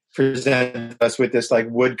mayor presented us with this like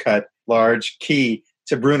woodcut large key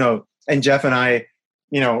to Bruno, and Jeff and I,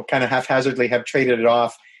 kind of haphazardly have traded it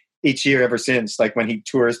off each year ever since. Like when he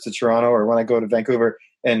tours to Toronto or when I go to Vancouver,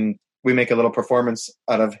 and we make a little performance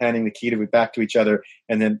out of handing the key back to each other,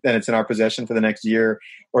 and then it's in our possession for the next year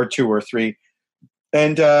or two or three.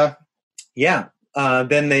 And then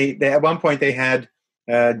they at one point they had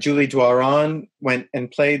Julie Doiron went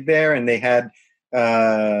and played there, and they had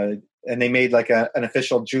and they made like an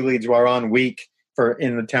official Julie Doiron week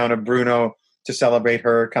in the town of Bruno to celebrate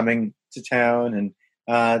her coming to town.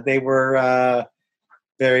 And they were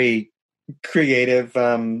very creative,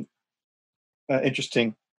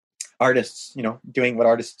 interesting artists, doing what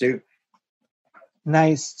artists do.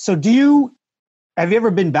 Nice. So have you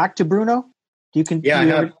ever been back to Bruno? I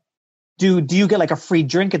have. Do you get like a free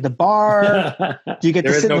drink at the bar? Do you get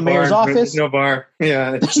to sit in the mayor's office? There's no bar.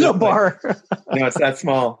 Yeah. There's no bar. No, it's that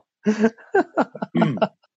small.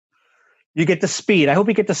 You get the speed. I hope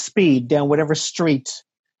you get the speed down whatever street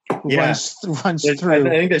runs through. I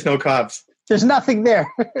think there's no cops. There's nothing there.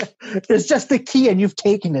 There's just the key and you've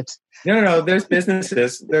taken it. No. There's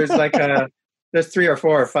businesses. There's like there's 3 or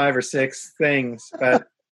 4 or 5 or 6 things, but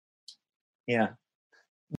yeah.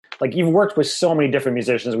 Like you've worked with so many different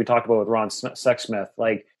musicians. We talked about with Ron Sexsmith.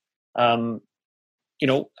 Like,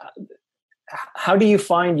 how do you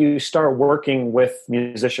find you start working with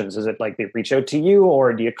musicians? Is it like they reach out to you,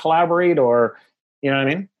 or do you collaborate, or you know what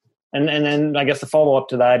I mean? And then I guess the follow up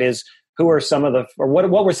to that is, who are some of what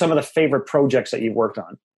were some of the favorite projects that you've worked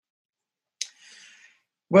on?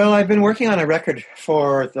 Well, I've been working on a record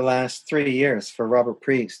for the last 3 years for Robert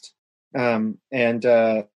Priest, and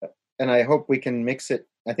I hope we can mix it.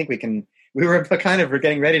 I think we can. We were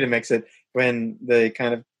getting ready to mix it when the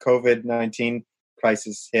kind of COVID-19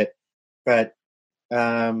 crisis hit, but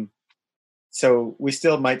so we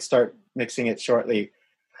still might start mixing it shortly.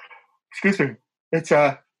 Excuse me. It's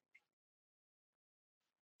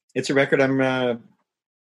a record I'm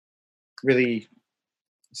really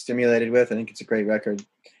stimulated with. I think it's a great record.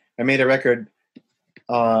 I made a record.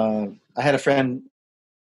 I had a friend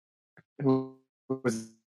who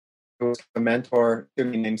was a mentor to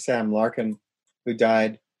me named Sam Larkin, who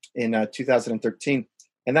died in 2013.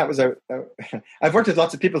 And that was I've worked with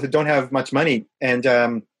lots of people who don't have much money, and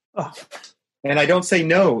I don't say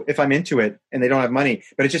no if I'm into it and they don't have money,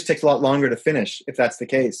 but it just takes a lot longer to finish if that's the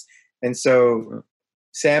case. And so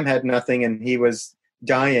Sam had nothing, and he was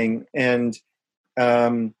dying, and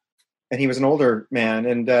he was an older man,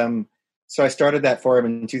 and so I started that for him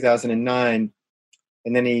in 2009,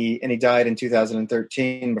 and then he died in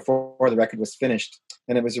 2013 before the record was finished,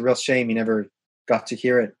 and it was a real shame he never got to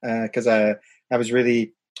hear it, because I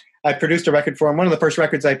produced a record for him. One of the first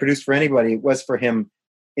records I produced for anybody was for him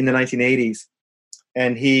in the 1980s,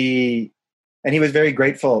 and he was very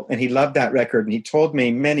grateful, and he loved that record, and he told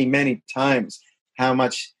me many times how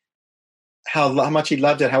much he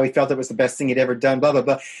loved it, how he felt it was the best thing he'd ever done, blah blah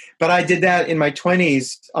blah. But I did that in my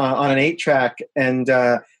 20s on an 8-track, and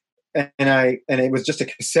it was just a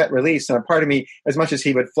cassette release. And a part of me, as much as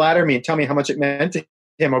he would flatter me and tell me how much it meant to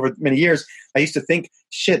him over many years, I used to think,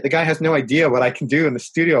 shit, the guy has no idea what I can do in the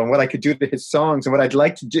studio and what I could do to his songs and what I'd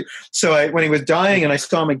like to do. So when he was dying and I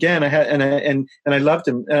saw him again, I loved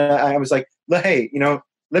him. I was like, hey,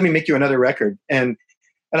 let me make you another record. And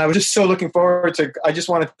I was just so looking forward to, I just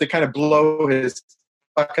wanted to kind of blow his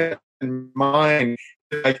fucking mind,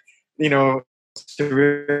 like,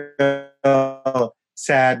 surreal,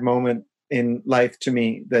 sad moment in life to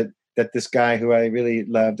me that this guy who I really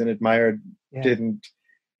loved and admired didn't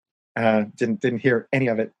hear any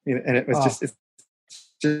of it. And it was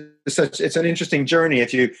it's an interesting journey.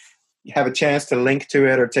 If you have a chance to link to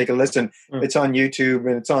it or take a listen, it's on YouTube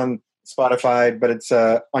and it's on Spotify, but it's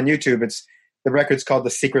on YouTube. The record's called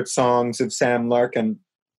The Secret Songs of Sam Larkin.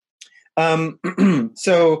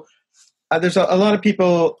 So there's a lot of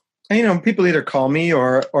people, people either call me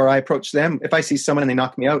or I approach them. If I see someone and they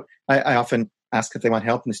knock me out, I often ask if they want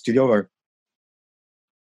help in the studio. Or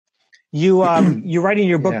you write in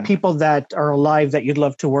your book people that are alive that you'd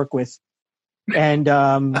love to work with, and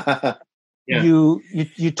you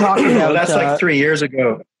talk about well, that's like 3 years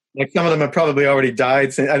ago. Like some of them have probably already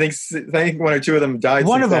died. I think one or two of them died.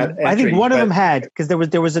 One of them, I think one of them had, because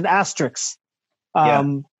there was an asterisk.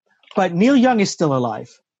 But Neil Young is still alive,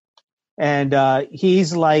 and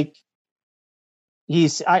he's like,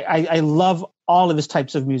 I love all of his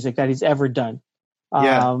types of music that he's ever done.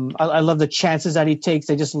 I love the chances that he takes.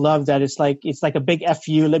 I just love that it's like a big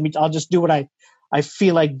FU. I'll just do what I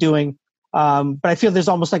feel like doing. But I feel there's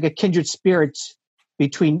almost like a kindred spirit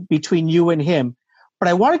between you and him. But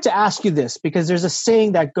I wanted to ask you this, because there's a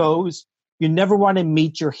saying that goes, you never want to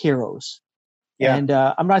meet your heroes. Yeah. And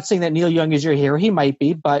I'm not saying that Neil Young is your hero. He might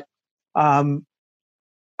be, but I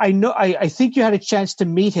think you had a chance to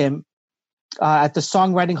meet him at the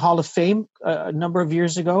Songwriting Hall of Fame a number of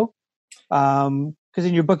years ago. Because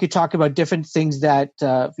in your book, you talk about different things that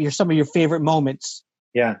some of your favorite moments.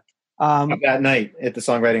 Yeah. That night at the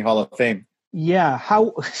Songwriting Hall of Fame. Yeah.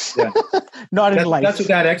 How? Yeah. Not in life. That's what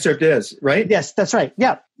that excerpt is, right? Yes, that's right.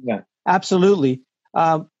 Yeah. Yeah. Absolutely.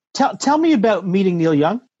 Tell me about meeting Neil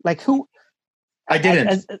Young. Like who? I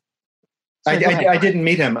didn't. I didn't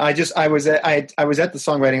meet him. I was at the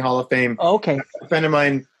Songwriting Hall of Fame. Oh, okay. A friend of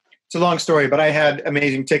mine. It's a long story, but I had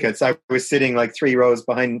amazing tickets. I was sitting like 3 rows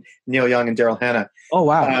behind Neil Young and Daryl Hannah. Oh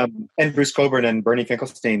wow! And Bruce Cockburn and Bernie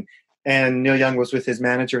Finkelstein. And Neil Young was with his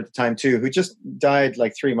manager at the time too, who just died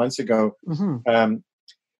like 3 months ago. Mm-hmm.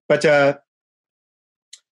 But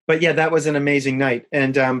yeah, that was an amazing night.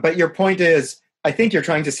 And but your point is, I think you're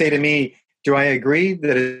trying to say to me, do I agree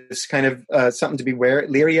that it's kind of something to be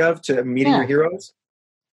leery of, to meeting your heroes?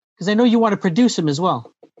 Because I know you want to produce him as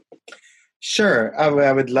well. Sure,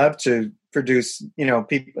 I would love to produce,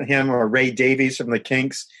 people, him or Ray Davies from the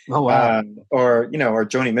Kinks. Oh wow! Or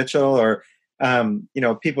Joni Mitchell, or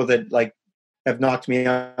people that like have knocked me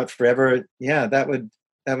out forever. Yeah, that would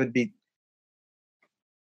be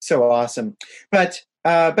so awesome. But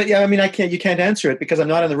yeah, I mean, you can't answer it because I'm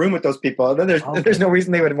not in the room with those people. There's no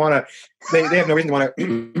reason they would want to. They have no reason to want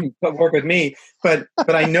to work with me. But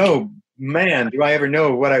I know, man, do I ever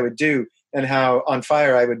know what I would do and how on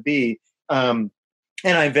fire I would be. And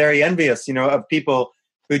I'm very envious, of people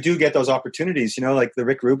who do get those opportunities. Like the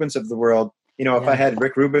Rick Rubins of the world. If I had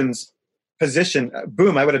Rick Rubin's position,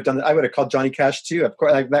 boom, I would have called Johnny Cash too. Of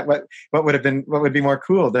course, what would be more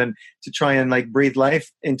cool than to try and like breathe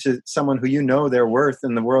life into someone who their worth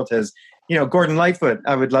and the world has. Gordon Lightfoot.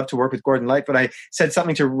 I would love to work with Gordon Lightfoot. I said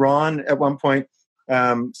something to Ron at one point,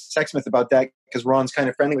 Sexsmith, about that, because Ron's kind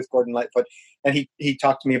of friendly with Gordon Lightfoot, and he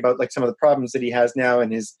talked to me about like some of the problems that he has now in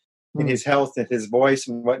his health and his voice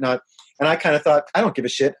and whatnot. And I kind of thought, I don't give a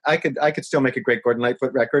shit. I could still make a great Gordon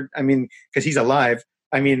Lightfoot record. I mean, because he's alive.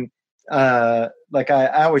 I mean, I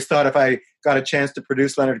always thought if I got a chance to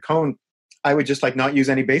produce Leonard Cohen, I would just like not use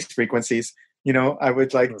any bass frequencies. I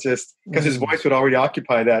would like just, because his voice would already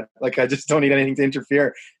occupy that. Like I just don't need anything to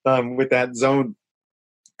interfere with that zone.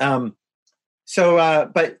 But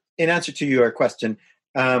in answer to your question,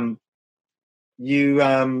 as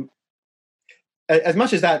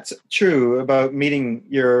much as that's true about meeting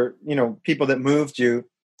your, people that moved you,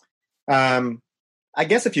 I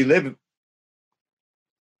guess if you live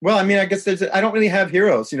Well, I mean, I guess I don't really have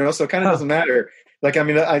heroes, so it kind of doesn't matter. Like, I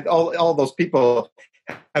mean, all those people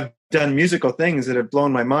have done musical things that have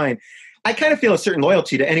blown my mind. I kind of feel a certain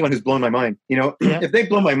loyalty to anyone who's blown my mind. If they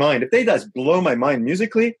blow my mind, if they just blow my mind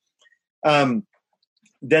musically, then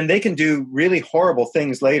they can do really horrible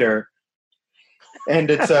things later.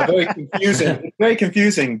 And it's very confusing. It's very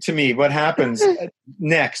confusing to me what happens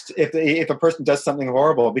next if a person does something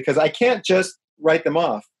horrible, because I can't just write them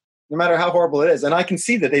off, no matter how horrible it is. And I can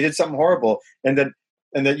see that they did something horrible and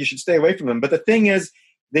that you should stay away from them. But the thing is,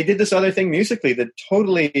 they did this other thing musically that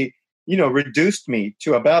totally, reduced me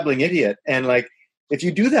to a babbling idiot. And like, if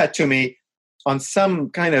you do that to me on some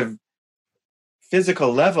kind of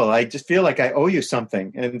physical level, I just feel like I owe you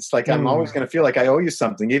something. And it's like, I'm always going to feel like I owe you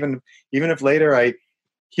something, even if later I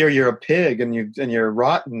hear you're a pig and you're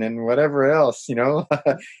rotten and whatever else,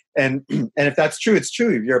 and if that's true, it's true.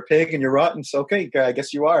 If you're a pig and you're rotten, so okay, I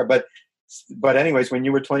guess you are. But anyways, when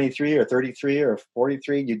you were 23 or 33 or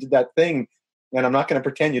 43, you did that thing. And I'm not going to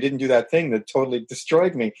pretend you didn't do that thing that totally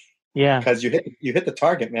destroyed me. Yeah. Because you hit the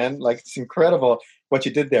target, man. Like, it's incredible what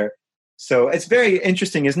you did there. So it's very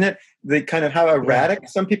interesting, isn't it? The kind of how erratic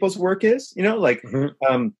some people's work is, like,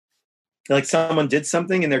 like someone did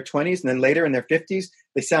something in their 20s and then later in their 50s,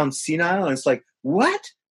 they sound senile. And it's like,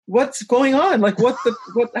 what's going on? Like,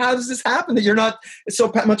 how does this happen that you're not so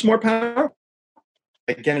much more powerful?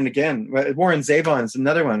 Again and again. Warren Zevon is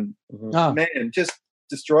another one. Man, just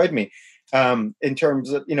destroyed me. In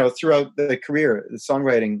terms of, throughout the career, the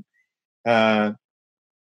songwriting, Who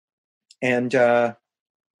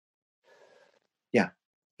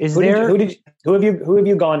have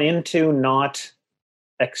you gone into not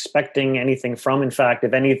expecting anything from? In fact,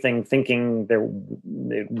 if anything, thinking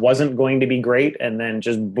it wasn't going to be great, and then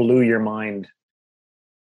just blew your mind?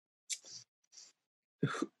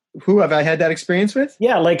 Who have I had that experience with?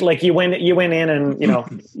 Yeah, like you went in and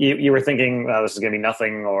you were thinking, oh, this is going to be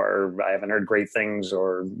nothing, or I haven't heard great things,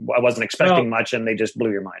 or I wasn't expecting much, and they just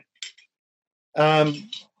blew your mind.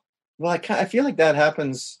 Well, I feel like that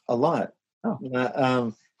happens a lot.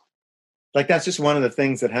 Like, that's just one of the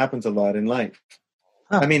things that happens a lot in life.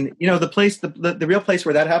 I mean, the real place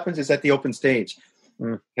where that happens is at the open stage.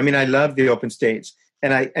 I mean, I love the open stage,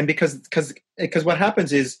 and because what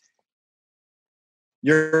happens is,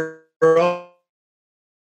 you're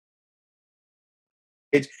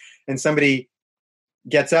and somebody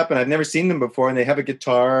gets up, and I've never seen them before, and they have a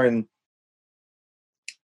guitar and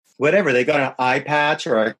whatever, they got an eye patch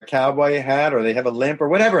or a cowboy hat, or they have a limp or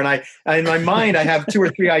whatever, and I in my mind I have 2 or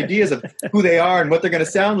 3 ideas of who they are and what they're going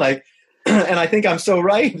to sound like, and I think I'm so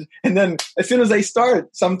right, and then as soon as they start,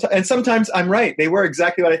 sometimes I'm right, they were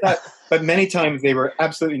exactly what I thought, but many times they were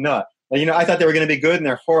absolutely not. I thought they were going to be good and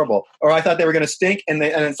they're horrible. Or I thought they were going to stink and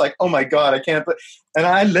it's like, oh my God, I can't. And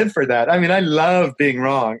I live for that. I mean, I love being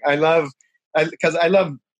wrong.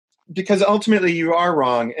 Because ultimately you are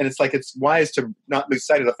wrong. And it's like, it's wise to not lose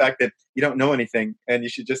sight of the fact that you don't know anything, and you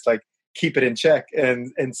should just like keep it in check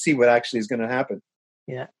and see what actually is going to happen.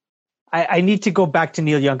 Yeah. I need to go back to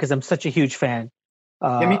Neil Young because I'm such a huge fan.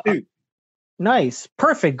 Yeah, me too. Nice.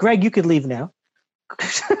 Perfect. Greg, you could leave now.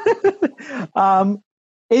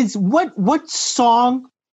 What song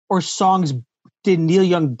or songs did Neil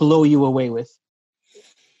Young blow you away with?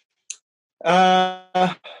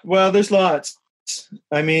 Well, there's lots.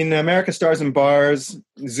 I mean, America Stars and Bars,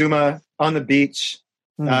 Zuma, On the Beach.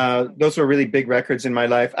 Those were really big records in my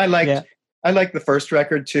life. I liked the first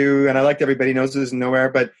record too, and I liked Everybody Knows This Is Nowhere.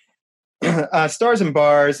 But Stars and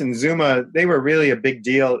Bars and Zuma, they were really a big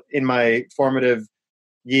deal in my formative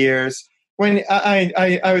years. When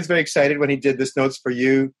I was very excited when he did This Note's for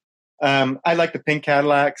You. I liked the Pink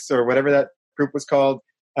Cadillacs, or whatever that group was called.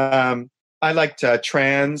 I liked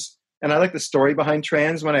Trans, and I liked the story behind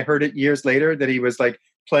Trans when I heard it years later, that he was like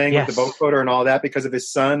playing with the vocoder and all that because of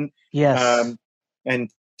his son. Yes. And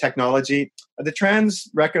technology. The Trans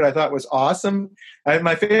record I thought was awesome.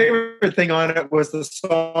 My favorite thing on it was the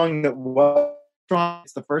song that was strong.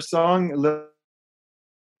 It's the first song.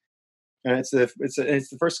 And it's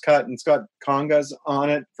the first cut, and it's got congas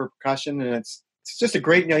on it for percussion, and it's just a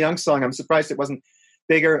great Neil Young song. I'm surprised it wasn't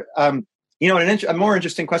bigger. A more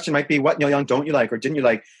interesting question might be, what Neil Young don't you like or didn't you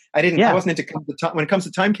like? I wasn't into when It Comes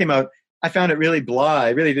to Time came out. I found it really blah. I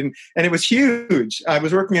really didn't, and it was huge. I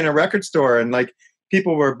was working in a record store, and like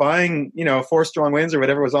people were buying, 4 Strong Winds or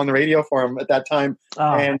whatever was on the radio for him at that time,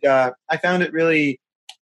 and I found it really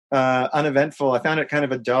uneventful. I found it kind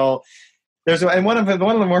of a dull. And one of the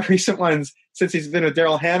more recent ones, since he's been with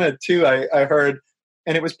Daryl Hannah too, I heard,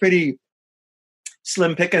 and it was pretty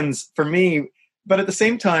slim pickings for me. But at the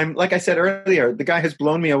same time, like I said earlier, the guy has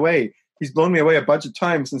blown me away. he's blown me away a bunch of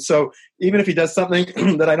times. And so even if he does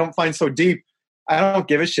something that I don't find so deep, I don't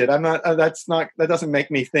give a shit. I'm not, that doesn't make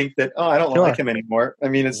me think that, oh, I don't like him anymore. I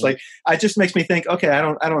mean, it's like, it just makes me think, okay, I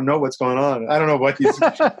don't know what's going on. I don't know what he's,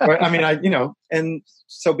 or, I mean, and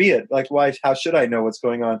so be it. Like, how should I know what's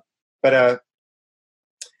going on? But,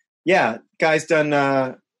 yeah, guy's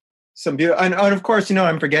done, some beautiful, and of course,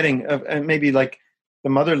 I'm forgetting and maybe like the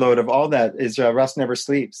mother lode of all that is Rust Never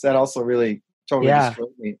Sleeps. That also really totally destroyed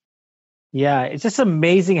me. Yeah. It's just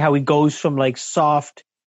amazing how he goes from like soft,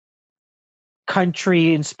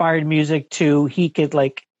 country inspired music to he could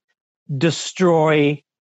like destroy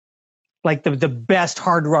like the best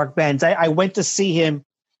hard rock bands. I went to see him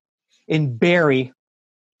in Barrie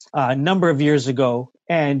a number of years ago,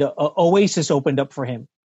 and Oasis opened up for him,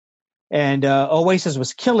 and Oasis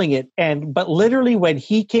was killing it. But literally when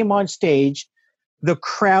he came on stage, the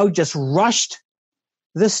crowd just rushed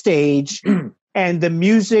the stage and the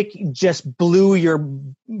music just blew your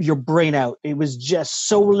brain out. It was just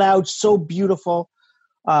so loud, so beautiful.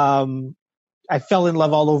 I fell in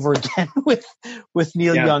love all over again with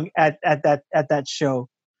Neil Young at that show.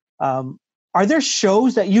 Are there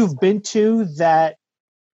shows that you've been to that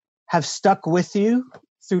have stuck with you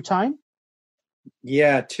through time?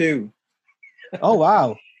 Yeah, 2. Oh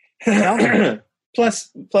wow!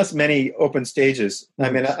 plus many open stages. I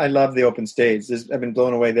mean, I love the open stage. I've been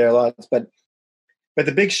blown away there a lot, but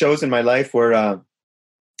the big shows in my life were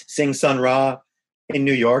seeing Sun Ra in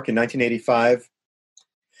New York in 1985,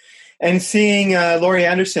 and seeing Laurie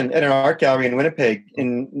Anderson at an art gallery in Winnipeg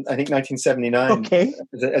in, I think, 1979. Okay.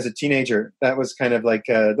 As a teenager. That was kind of like,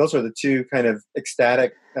 those were the 2 kind of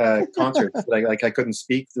ecstatic concerts. Like I couldn't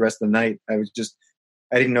speak the rest of the night.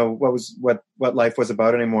 I didn't know what life was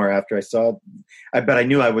about anymore after I saw it. But I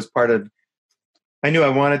knew I knew I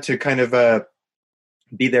wanted to kind of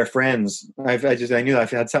be their friends. I knew I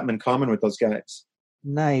had something in common with those guys.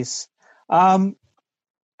 Nice. I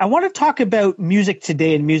want to talk about music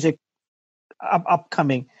today and music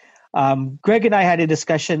upcoming. Greg and I had a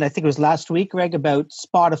discussion, I think it was last week, Greg, about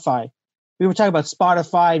Spotify. We were talking about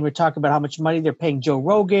Spotify, and we were talking about how much money they're paying Joe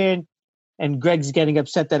Rogan, and Greg's getting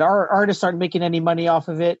upset that our artists aren't making any money off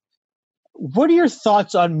of it. What are your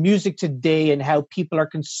thoughts on music today and how people are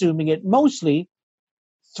consuming it, mostly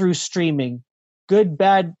through streaming? Good,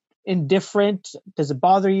 bad, indifferent? Does it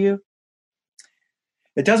bother you?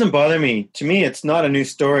 It doesn't bother me. To me, it's not a new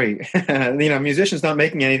story. Musicians not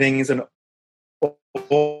making anything is an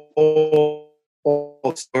old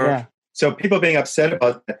story. Yeah. So people being upset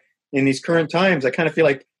about that in these current times, I kind of feel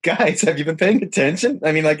like, guys, have you been paying attention?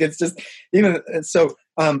 I mean, like, it's just even so.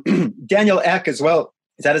 Daniel Ek as well.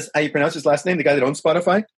 Is that how you pronounce his last name? The guy that owns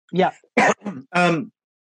Spotify? Yeah.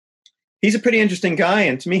 He's a pretty interesting guy,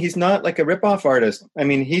 and to me, he's not like a ripoff artist. I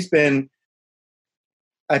mean, he's been,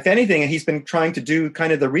 if anything, he's been trying to do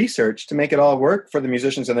kind of the research to make it all work for the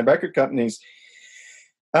musicians and the record companies.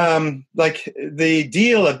 Like the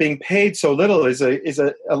deal of being paid so little is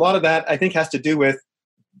a lot of that, I think,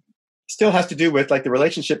 still has to do with like the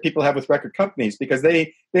relationship people have with record companies, because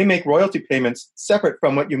they make royalty payments separate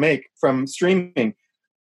from what you make from streaming.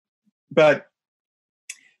 But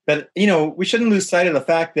we shouldn't lose sight of the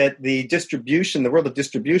fact that the world of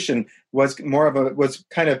distribution was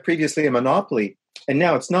kind of previously a monopoly, and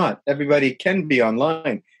now it's not. Everybody can be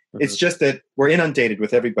online. Mm-hmm. It's just that we're inundated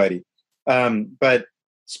with everybody. But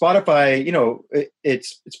Spotify,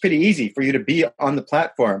 it's pretty easy for you to be on the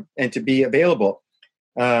platform and to be available.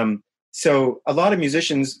 So a lot of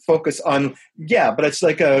musicians focus on, but it's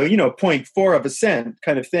like a 0.4 of a cent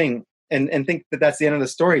kind of thing, and think that that's the end of the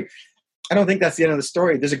story. I don't think that's the end of the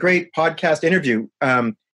story. There's a great podcast interview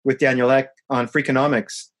with Daniel Ek on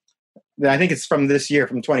Freakonomics. I think it's from this year,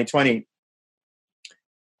 from 2020.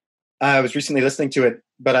 I was recently listening to it,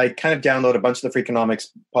 but I kind of download a bunch of the Freakonomics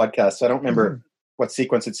podcasts, so I don't remember what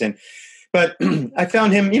sequence it's in. But I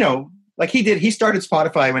found him, like he started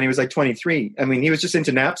Spotify when he was like 23. I mean, he was just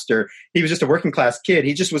into Napster. He was just a working class kid.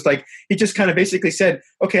 He just kind of basically said,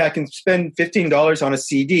 okay, I can spend $15 on a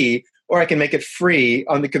CD, or I can make it free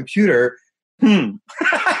on the computer. And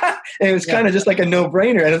it was kind of just like a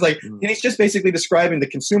no-brainer. And it's like, and he's just basically describing the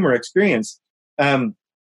consumer experience.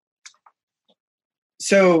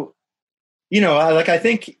 So, I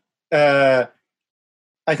think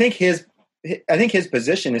his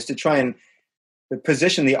position is to try and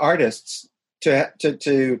position the artists to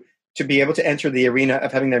be able to enter the arena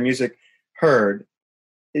of having their music heard.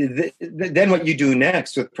 Then what you do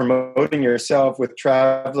next with promoting yourself, with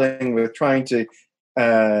traveling, with trying to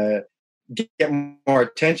get more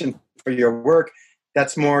attention for your work,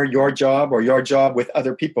 that's more your job, or your job with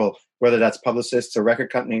other people, whether that's publicists or record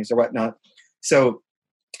companies or whatnot. So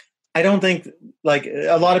I don't think, like,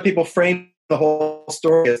 a lot of people frame the whole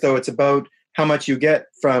story as though it's about how much you get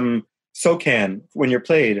from SOCAN when you're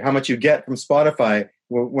played, how much you get from Spotify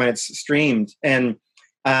when it's streamed, and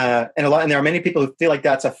there are many people who feel like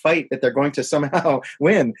that's a fight that they're going to somehow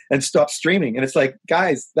win and stop streaming. And it's like,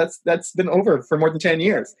 guys, that's been over for more than 10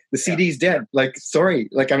 years. The CD's dead. Like, sorry.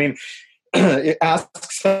 Like, I mean, ask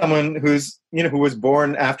someone who was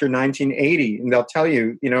born after 1980, and they'll tell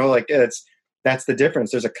you, like, that's the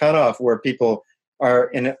difference. There's a cutoff where people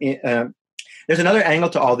are there's another angle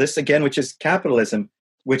to all this, again, which is capitalism,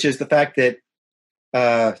 which is the fact that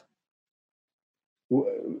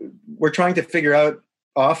we're trying to figure out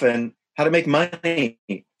often how to make money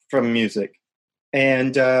from music,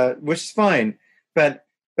 and which is fine, but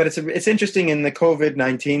it's interesting in the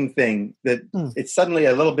COVID-19 thing that it's suddenly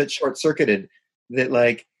a little bit short-circuited, that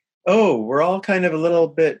like, oh, we're all kind of a little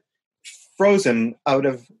bit frozen out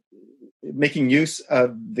of making use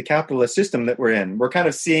of the capitalist system that we're in. We're kind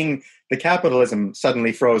of seeing the capitalism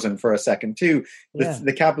suddenly frozen for a second too.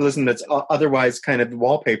 The capitalism that's otherwise kind of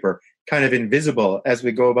wallpaper, kind of invisible as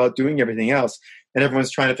we go about doing everything else. And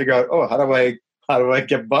everyone's trying to figure out, oh, how do I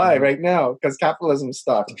get by right now? Because capitalism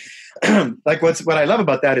stopped. Like what I love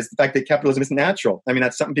about that is the fact that capitalism isn't natural. I mean,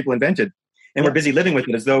 that's something people invented, and we're busy living with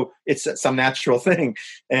it as though it's some natural thing.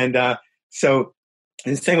 And so,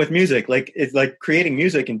 and same with music. Like, it's like creating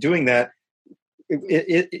music and doing that.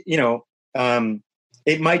 It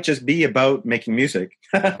might just be about making music.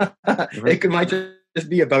 It might just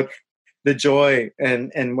be about the joy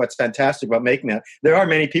and what's fantastic about making that. There are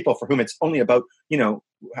many people for whom it's only about,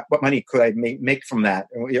 what money could I make from that,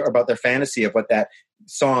 or about their fantasy of what that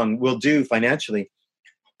song will do financially.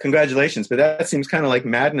 Congratulations. But that seems kind of like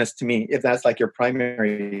madness to me, if that's like your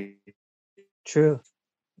primary. True.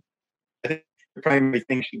 I think the primary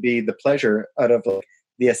thing should be the pleasure out of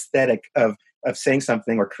the aesthetic of saying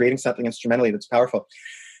something or creating something instrumentally that's powerful.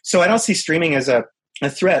 So I don't see streaming as a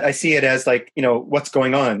threat. I see it as like, what's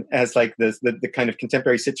going on, as like the kind of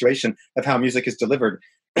contemporary situation of how music is delivered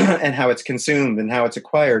and how it's consumed and how it's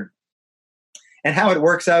acquired and how it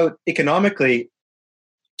works out economically.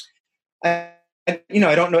 I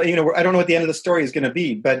don't know, I don't know what the end of the story is going to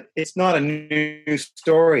be, but it's not a new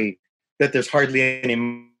story that there's hardly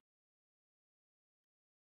any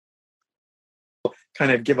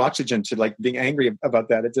kind of give oxygen to like being angry about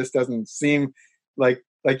that. It just doesn't seem like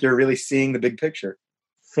you're really seeing the big picture.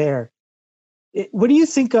 Fair. What do you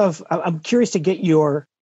think of? I'm curious to get your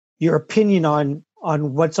opinion on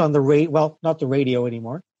what's on the radio. Well, not the radio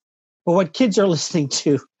anymore, but what kids are listening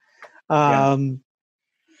to.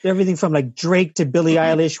 Everything from like Drake to Billie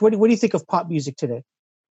Eilish. What do you think of pop music today?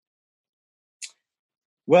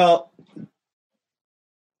 Well,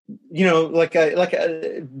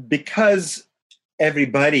 because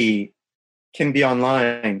everybody can be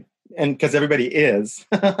online, and because everybody is,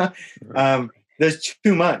 there's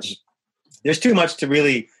too much. There's too much to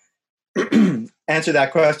really answer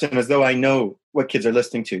that question as though I know what kids are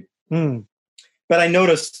listening to. But I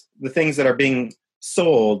notice the things that are being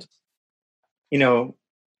sold,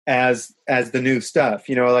 as the new stuff.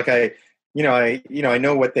 I know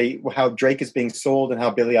how Drake is being sold and how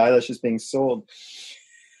Billie Eilish is being sold.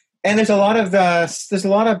 And there's a lot of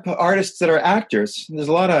artists that are actors. There's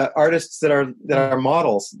a lot of artists that are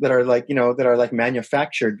models, that are like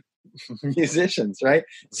manufactured musicians, right?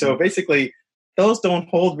 So basically, those don't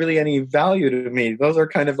hold really any value to me. Those are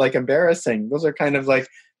kind of like embarrassing. Those are kind of like,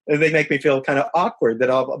 they make me feel kind of awkward that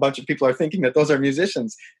a bunch of people are thinking that those are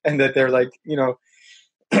musicians, and that they're like,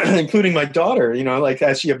 including my daughter, like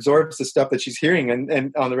as she absorbs the stuff that she's hearing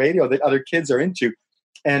and on the radio that other kids are into.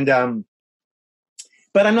 And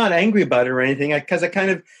but I'm not angry about it or anything, because I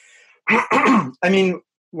kind of, I mean,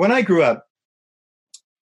 when I grew up,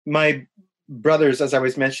 my brothers, as I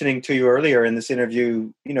was mentioning to you earlier in this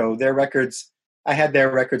interview, their records, I had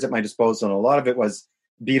their records at my disposal, and a lot of it was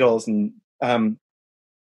Beatles, and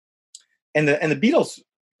the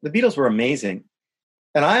Beatles were amazing,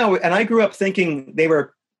 and I grew up thinking they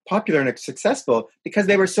were popular and successful because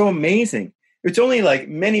they were so amazing. It's only like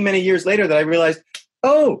many, many years later that I realized,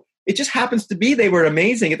 oh, it just happens to be they were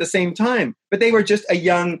amazing at the same time, but they were just a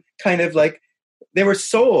young kind of like, they were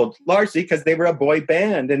sold largely because they were a boy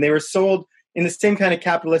band, and they were sold in the same kind of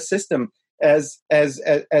capitalist system as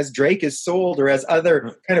Drake is sold, or as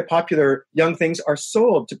other kind of popular young things are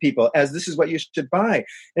sold to people as this is what you should buy.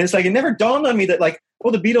 And it's like, it never dawned on me that like,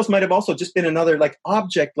 well, the Beatles might have also just been another like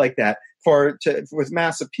object like that with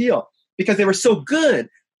mass appeal, because they were so good.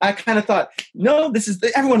 I kind of thought, no,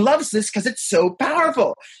 everyone loves this because it's so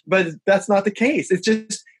powerful, but that's not the case. It's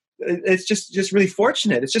just it's just really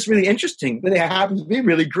fortunate. It's just really interesting that it happens to be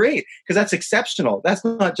really great, because that's exceptional. That's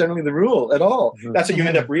not generally the rule at all. Mm-hmm. That's what you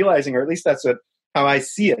end up realizing, or at least that's how I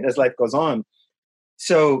see it as life goes on.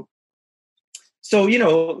 So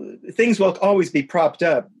things will always be propped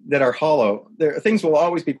up that are hollow. Things will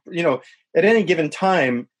always be, at any given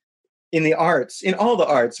time in the arts, in all the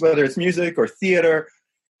arts, whether it's music or theater,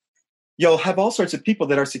 you'll have all sorts of people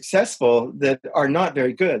that are successful that are not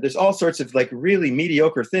very good. There's all sorts of like really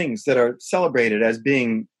mediocre things that are celebrated as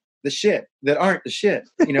being the shit that aren't the shit,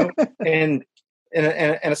 and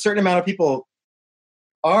a certain amount of people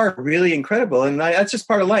are really incredible. And that's just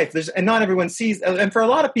part of life. And not everyone sees, and for a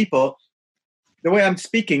lot of people, the way I'm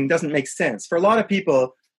speaking doesn't make sense. For a lot of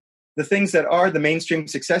people, the things that are the mainstream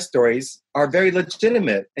success stories are very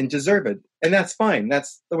legitimate and deserved. And that's fine.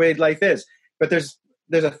 That's the way life is. But there's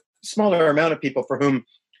a smaller amount of people for whom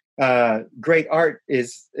great art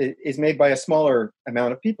is made by a smaller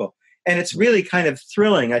amount of people. And it's really kind of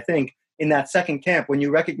thrilling, I think, in that second camp, when you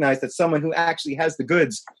recognize that someone who actually has the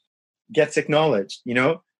goods gets acknowledged,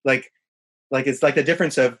 like it's like the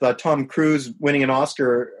difference of Tom Cruise winning an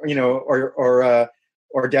Oscar,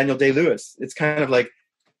 or Daniel Day-Lewis. It's kind of like,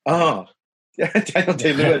 oh, Daniel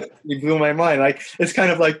Day-Lewis, you blew my mind. Like, it's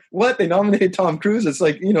kind of like, what? They nominated Tom Cruise. It's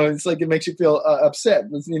like, it's like, it makes you feel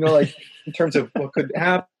upset, like in terms of what could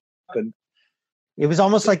happen. It was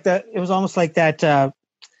almost like that. It was almost like that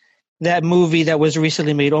movie that was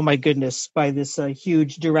recently made. Oh my goodness, by this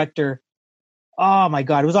huge director. Oh my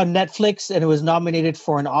God, it was on Netflix and it was nominated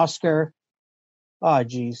for an Oscar. Oh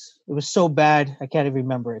geez, it was so bad I can't even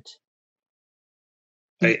remember it.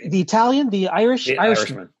 The Italian, the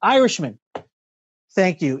Irishman.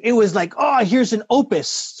 Thank you. It was like, oh, here's an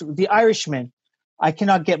opus, The Irishman. I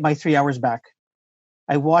cannot get my 3 hours back.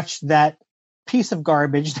 I watched that piece of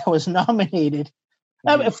garbage that was nominated.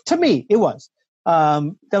 To me, it was.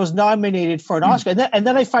 That was nominated for an Oscar. And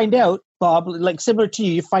then I find out, Bob, like similar to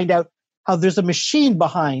you, you find out how there's a machine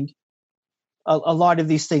behind a lot of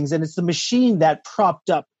these things. And it's the machine that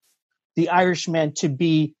propped up The Irishman to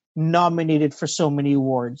be nominated for so many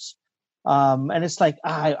awards. And it's like,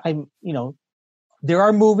 there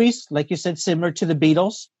are movies, like you said, similar to the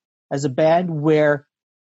Beatles as a band, where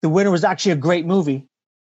the winner was actually a great movie.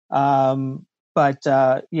 But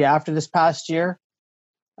after this past year,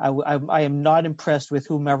 I am not impressed with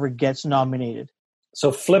whomever gets nominated.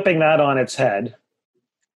 So flipping that on its head,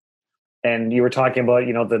 and you were talking about,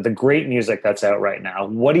 the great music that's out right now.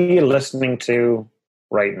 What are you listening to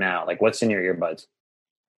right now? Like, what's in your earbuds?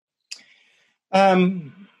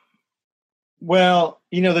 Well,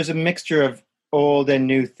 there's a mixture of old and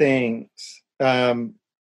new things. And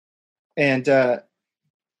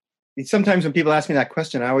sometimes when people ask me that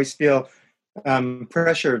question, I always feel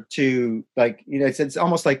pressure to, like, it's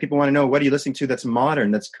almost like people want to know, what are you listening to that's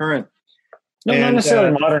modern, that's current? No, not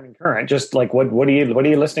necessarily modern and current. Just like, what are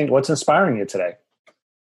you listening to? What's inspiring you today?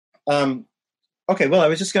 Okay. Well, I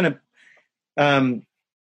was just going to, I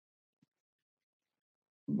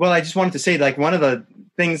just wanted to say, like, one of the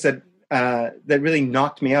things that really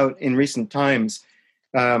knocked me out in recent times,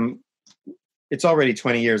 it's already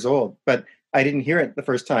 20 years old, but I didn't hear it the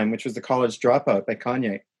first time, which was The College Dropout by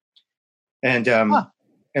Kanye. And, and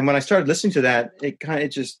when I started listening to that,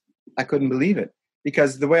 I couldn't believe it.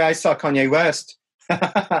 Because the way I saw Kanye West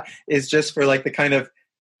is just for like the kind of,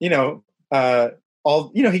 he's a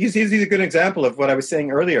good example of what I was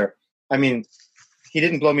saying earlier. I mean, he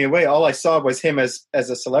didn't blow me away. All I saw was him as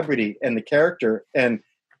a celebrity and the character. And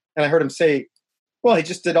I heard him say, well, he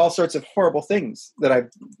just did all sorts of horrible things that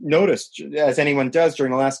I've noticed, as anyone does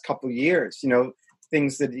during the last couple of years,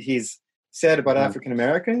 things that he's said about African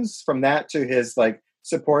Americans, from that to his like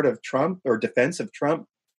support of Trump or defense of Trump.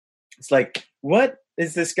 It's like, what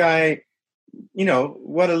is this guy?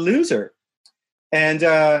 What a loser. And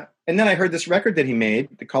then I heard this record that he made,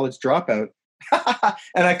 The College Dropout,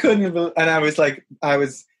 and I couldn't. And I was like,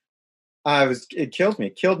 it killed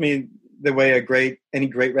me the way any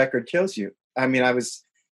great record kills you. I mean, I was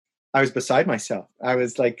beside myself. I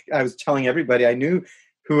was telling everybody I knew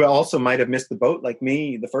who also might have missed the boat like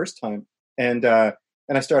me the first time. And I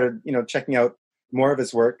started, checking out more of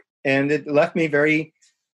his work, and it left me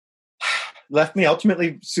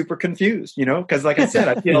ultimately super confused, because like I said,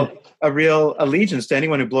 I feel a real allegiance to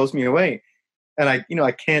anyone who blows me away. And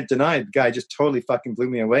I can't deny the guy just totally fucking blew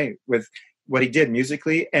me away with what he did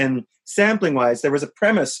musically and sampling wise. There was a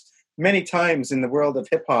premise many times in the world of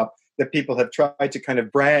hip hop that people have tried to kind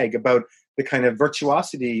of brag about the kind of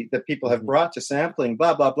virtuosity that people have brought to sampling,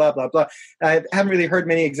 blah, blah, blah, blah, blah. I haven't really heard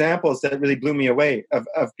many examples that really blew me away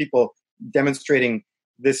of people demonstrating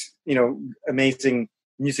this, amazing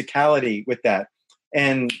musicality with that.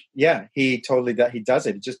 And yeah, he does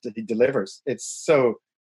it. He delivers. It's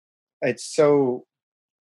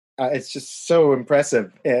just so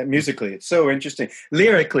impressive musically. It's so interesting.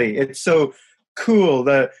 Lyrically, it's so cool.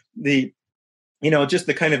 Just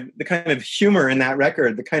the kind of humor in that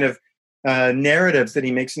record, the kind of narratives that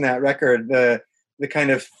he makes in that record, the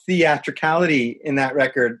kind of theatricality in that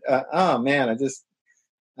record. Oh man, I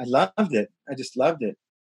loved it. I just loved it.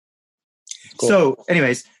 Cool. So,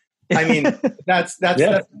 anyways, I mean, that's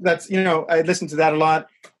I listened to that a lot.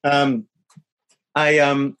 I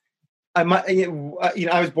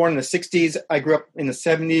was born in the 60s. I grew up in the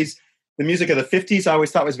 70s. The music of the 50s I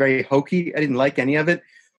always thought was very hokey. I didn't like any of it.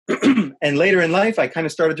 And later in life, I kind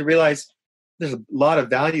of started to realize there's a lot of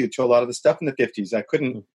value to a lot of the stuff in the 50s. I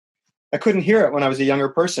couldn't hear it when I was a younger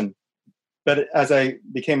person. But as I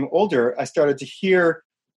became older, I started to hear,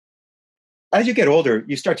 as you get older,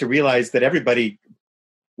 you start to realize that everybody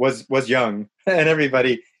was young and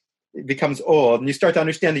everybody becomes old. And you start to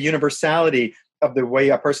understand the universality of the way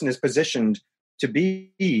a person is positioned to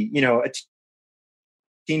be, a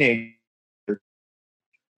teenager,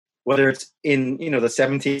 whether it's in, the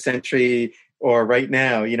 17th century or right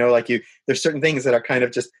now, there's certain things that are kind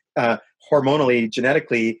of just hormonally,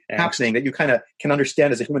 genetically happening that you kind of can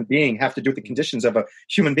understand as a human being have to do with the conditions of a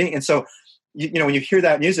human being. And so, when you hear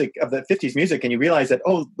that music of the 50s music and you realize that,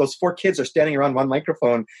 those 4 kids are standing around one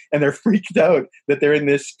microphone and they're freaked out that they're in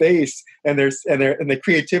this space and the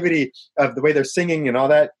creativity of the way they're singing and all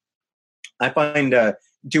that, I find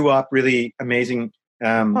doo-wop really amazing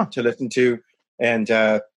to listen to. And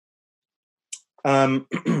I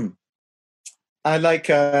like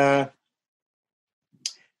a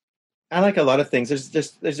lot of things.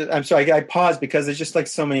 I'm sorry, I pause because there's just like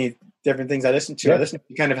so many different things I listen to. Yeah. I listen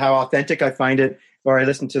to kind of how authentic I find it, or I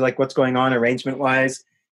listen to like what's going on arrangement wise.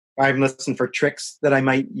 I'm listening for tricks that I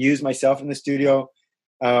might use myself in the studio,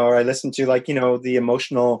 or I listen to like, the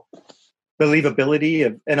emotional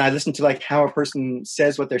believability and I listen to like how a person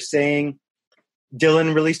says what they're saying.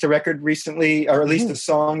 Dylan released a record recently, or released a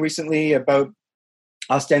song recently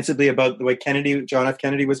ostensibly about the way John F.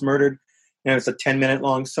 Kennedy was murdered. It's a 10-minute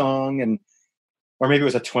long song, or maybe it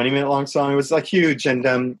was a 20-minute long song. It was like huge.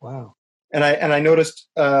 And wow. And I noticed,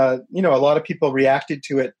 a lot of people reacted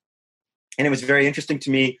to it, and it was very interesting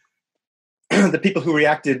to me, the people who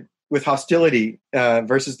reacted with hostility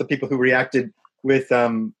versus the people who reacted with,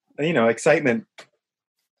 excitement.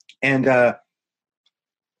 And,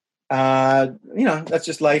 that's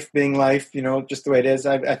just life being life, just the way it is.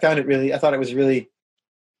 I thought it was really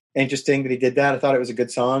interesting that he did that. I thought it was a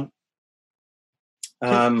good song.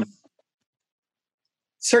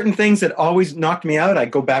 Certain things that always knocked me out, I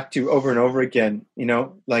go back to over and over again,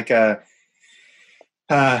 like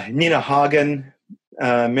Nina Hagen,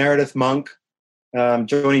 Meredith Monk,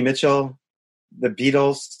 Joni Mitchell, the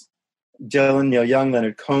Beatles, Dylan, Neil Young,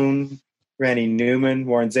 Leonard Cohen, Randy Newman,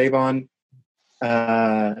 Warren Zevon.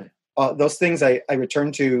 Those things I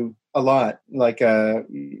return to a lot, like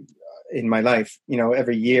in my life.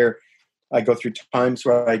 Every year I go through times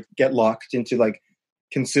where I get locked into like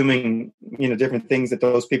consuming, different things that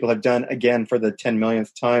those people have done again for the 10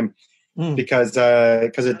 millionth time, because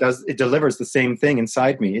it delivers the same thing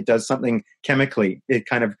inside me. It does something chemically. It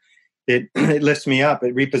kind of, it lifts me up.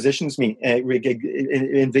 It repositions me. It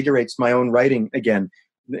invigorates my own writing again.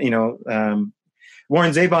 Warren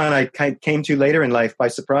Zevon, I came to later in life by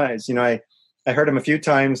surprise. I heard him a few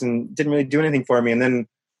times and didn't really do anything for me. And then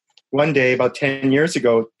one day, about 10 years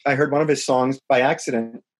ago, I heard one of his songs by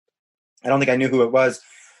accident. I don't think I knew who it was.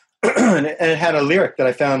 And it had a lyric that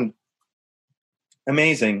I found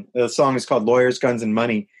amazing. The song is called Lawyers, Guns, and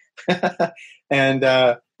Money. And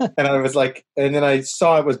I was like, and then I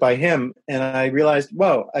saw it was by him, and I realized,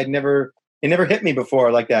 whoa, it never hit me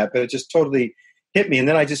before like that, but it just totally hit me. And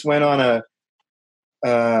then I just went on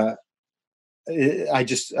I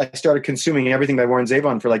started consuming everything by Warren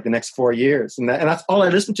Zevon for like the next 4 years. And that's all I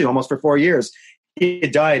listened to almost for 4 years. He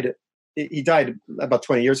died about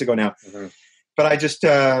 20 years ago now. Mm-hmm. But I just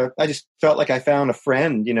felt like I found a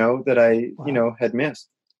friend, that I, had missed.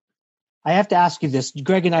 I have to ask you this.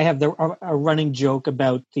 Greg and I have a running joke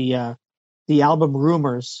about the album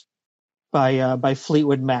Rumors by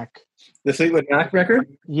Fleetwood Mac. The Fleetwood Mac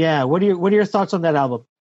record? Yeah. What are your thoughts on that album?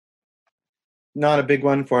 Not a big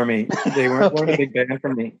one for me. They weren't a big band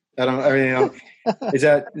for me. I don't even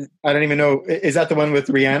know. Is that the one with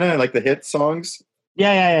Rihanna, like the hit songs?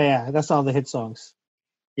 Yeah. That's all the hit songs.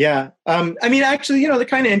 Yeah. Actually, they're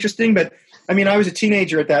kind of interesting, but I was a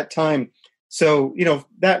teenager at that time. So,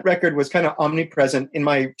 that record was kind of omnipresent in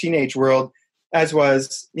my teenage world, as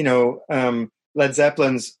was, Led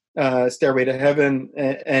Zeppelin's Stairway to Heaven.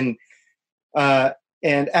 And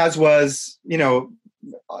and as was, you know,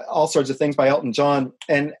 all sorts of things by Elton John,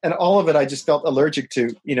 and all of it I just felt allergic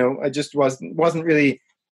to. You know, I just wasn't really.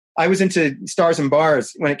 I was into Stars and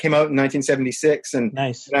Bars when it came out in 1976, and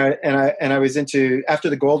nice. And I was into After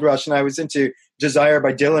the Gold Rush, and I was into Desire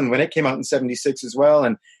by Dylan when it came out in 76 as well,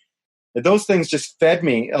 and those things just fed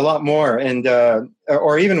me a lot more. And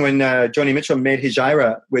or even when Joni Mitchell made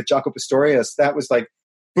Hijira with Jaco Pastorius, that was like,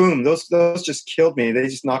 boom, those just killed me. They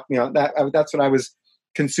just knocked me out. That's what I was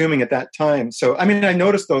consuming at that time. So I mean, I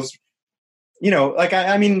noticed those, you know, like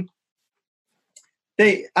I mean,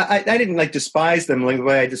 I didn't like despise them like the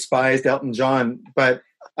way I despised Elton John, but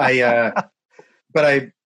they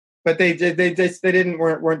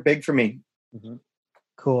weren't big for me. Mm-hmm.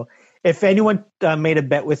 Cool. If anyone made a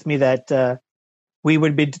bet with me that we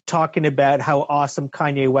would be talking about how awesome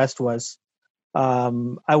Kanye West was,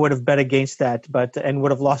 I would have bet against that, and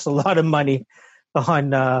would have lost a lot of money on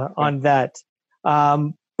that.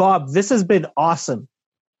 Bob, this has been awesome.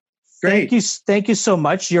 Great. Thank you so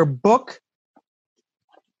much. Your book,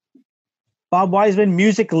 Bob Wiseman,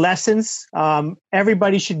 Music Lessons.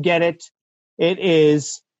 Everybody should get it. It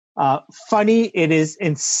is funny. It is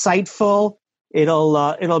insightful.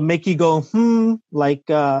 It'll make you go and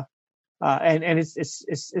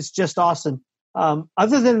it's just awesome.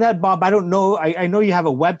 Other than that, Bob, I don't know. I know you have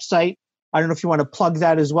a website. I don't know if you want to plug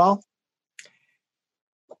that as well.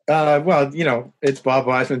 Well, you know, it's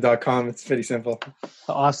bobwiseman.com. It's pretty simple.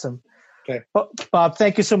 Awesome. Okay. Bob,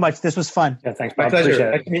 thank you so much. This was fun. Yeah, thanks, Bob. My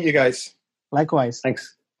pleasure. Nice to meet you guys. Likewise.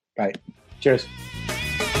 Thanks. Bye. Cheers.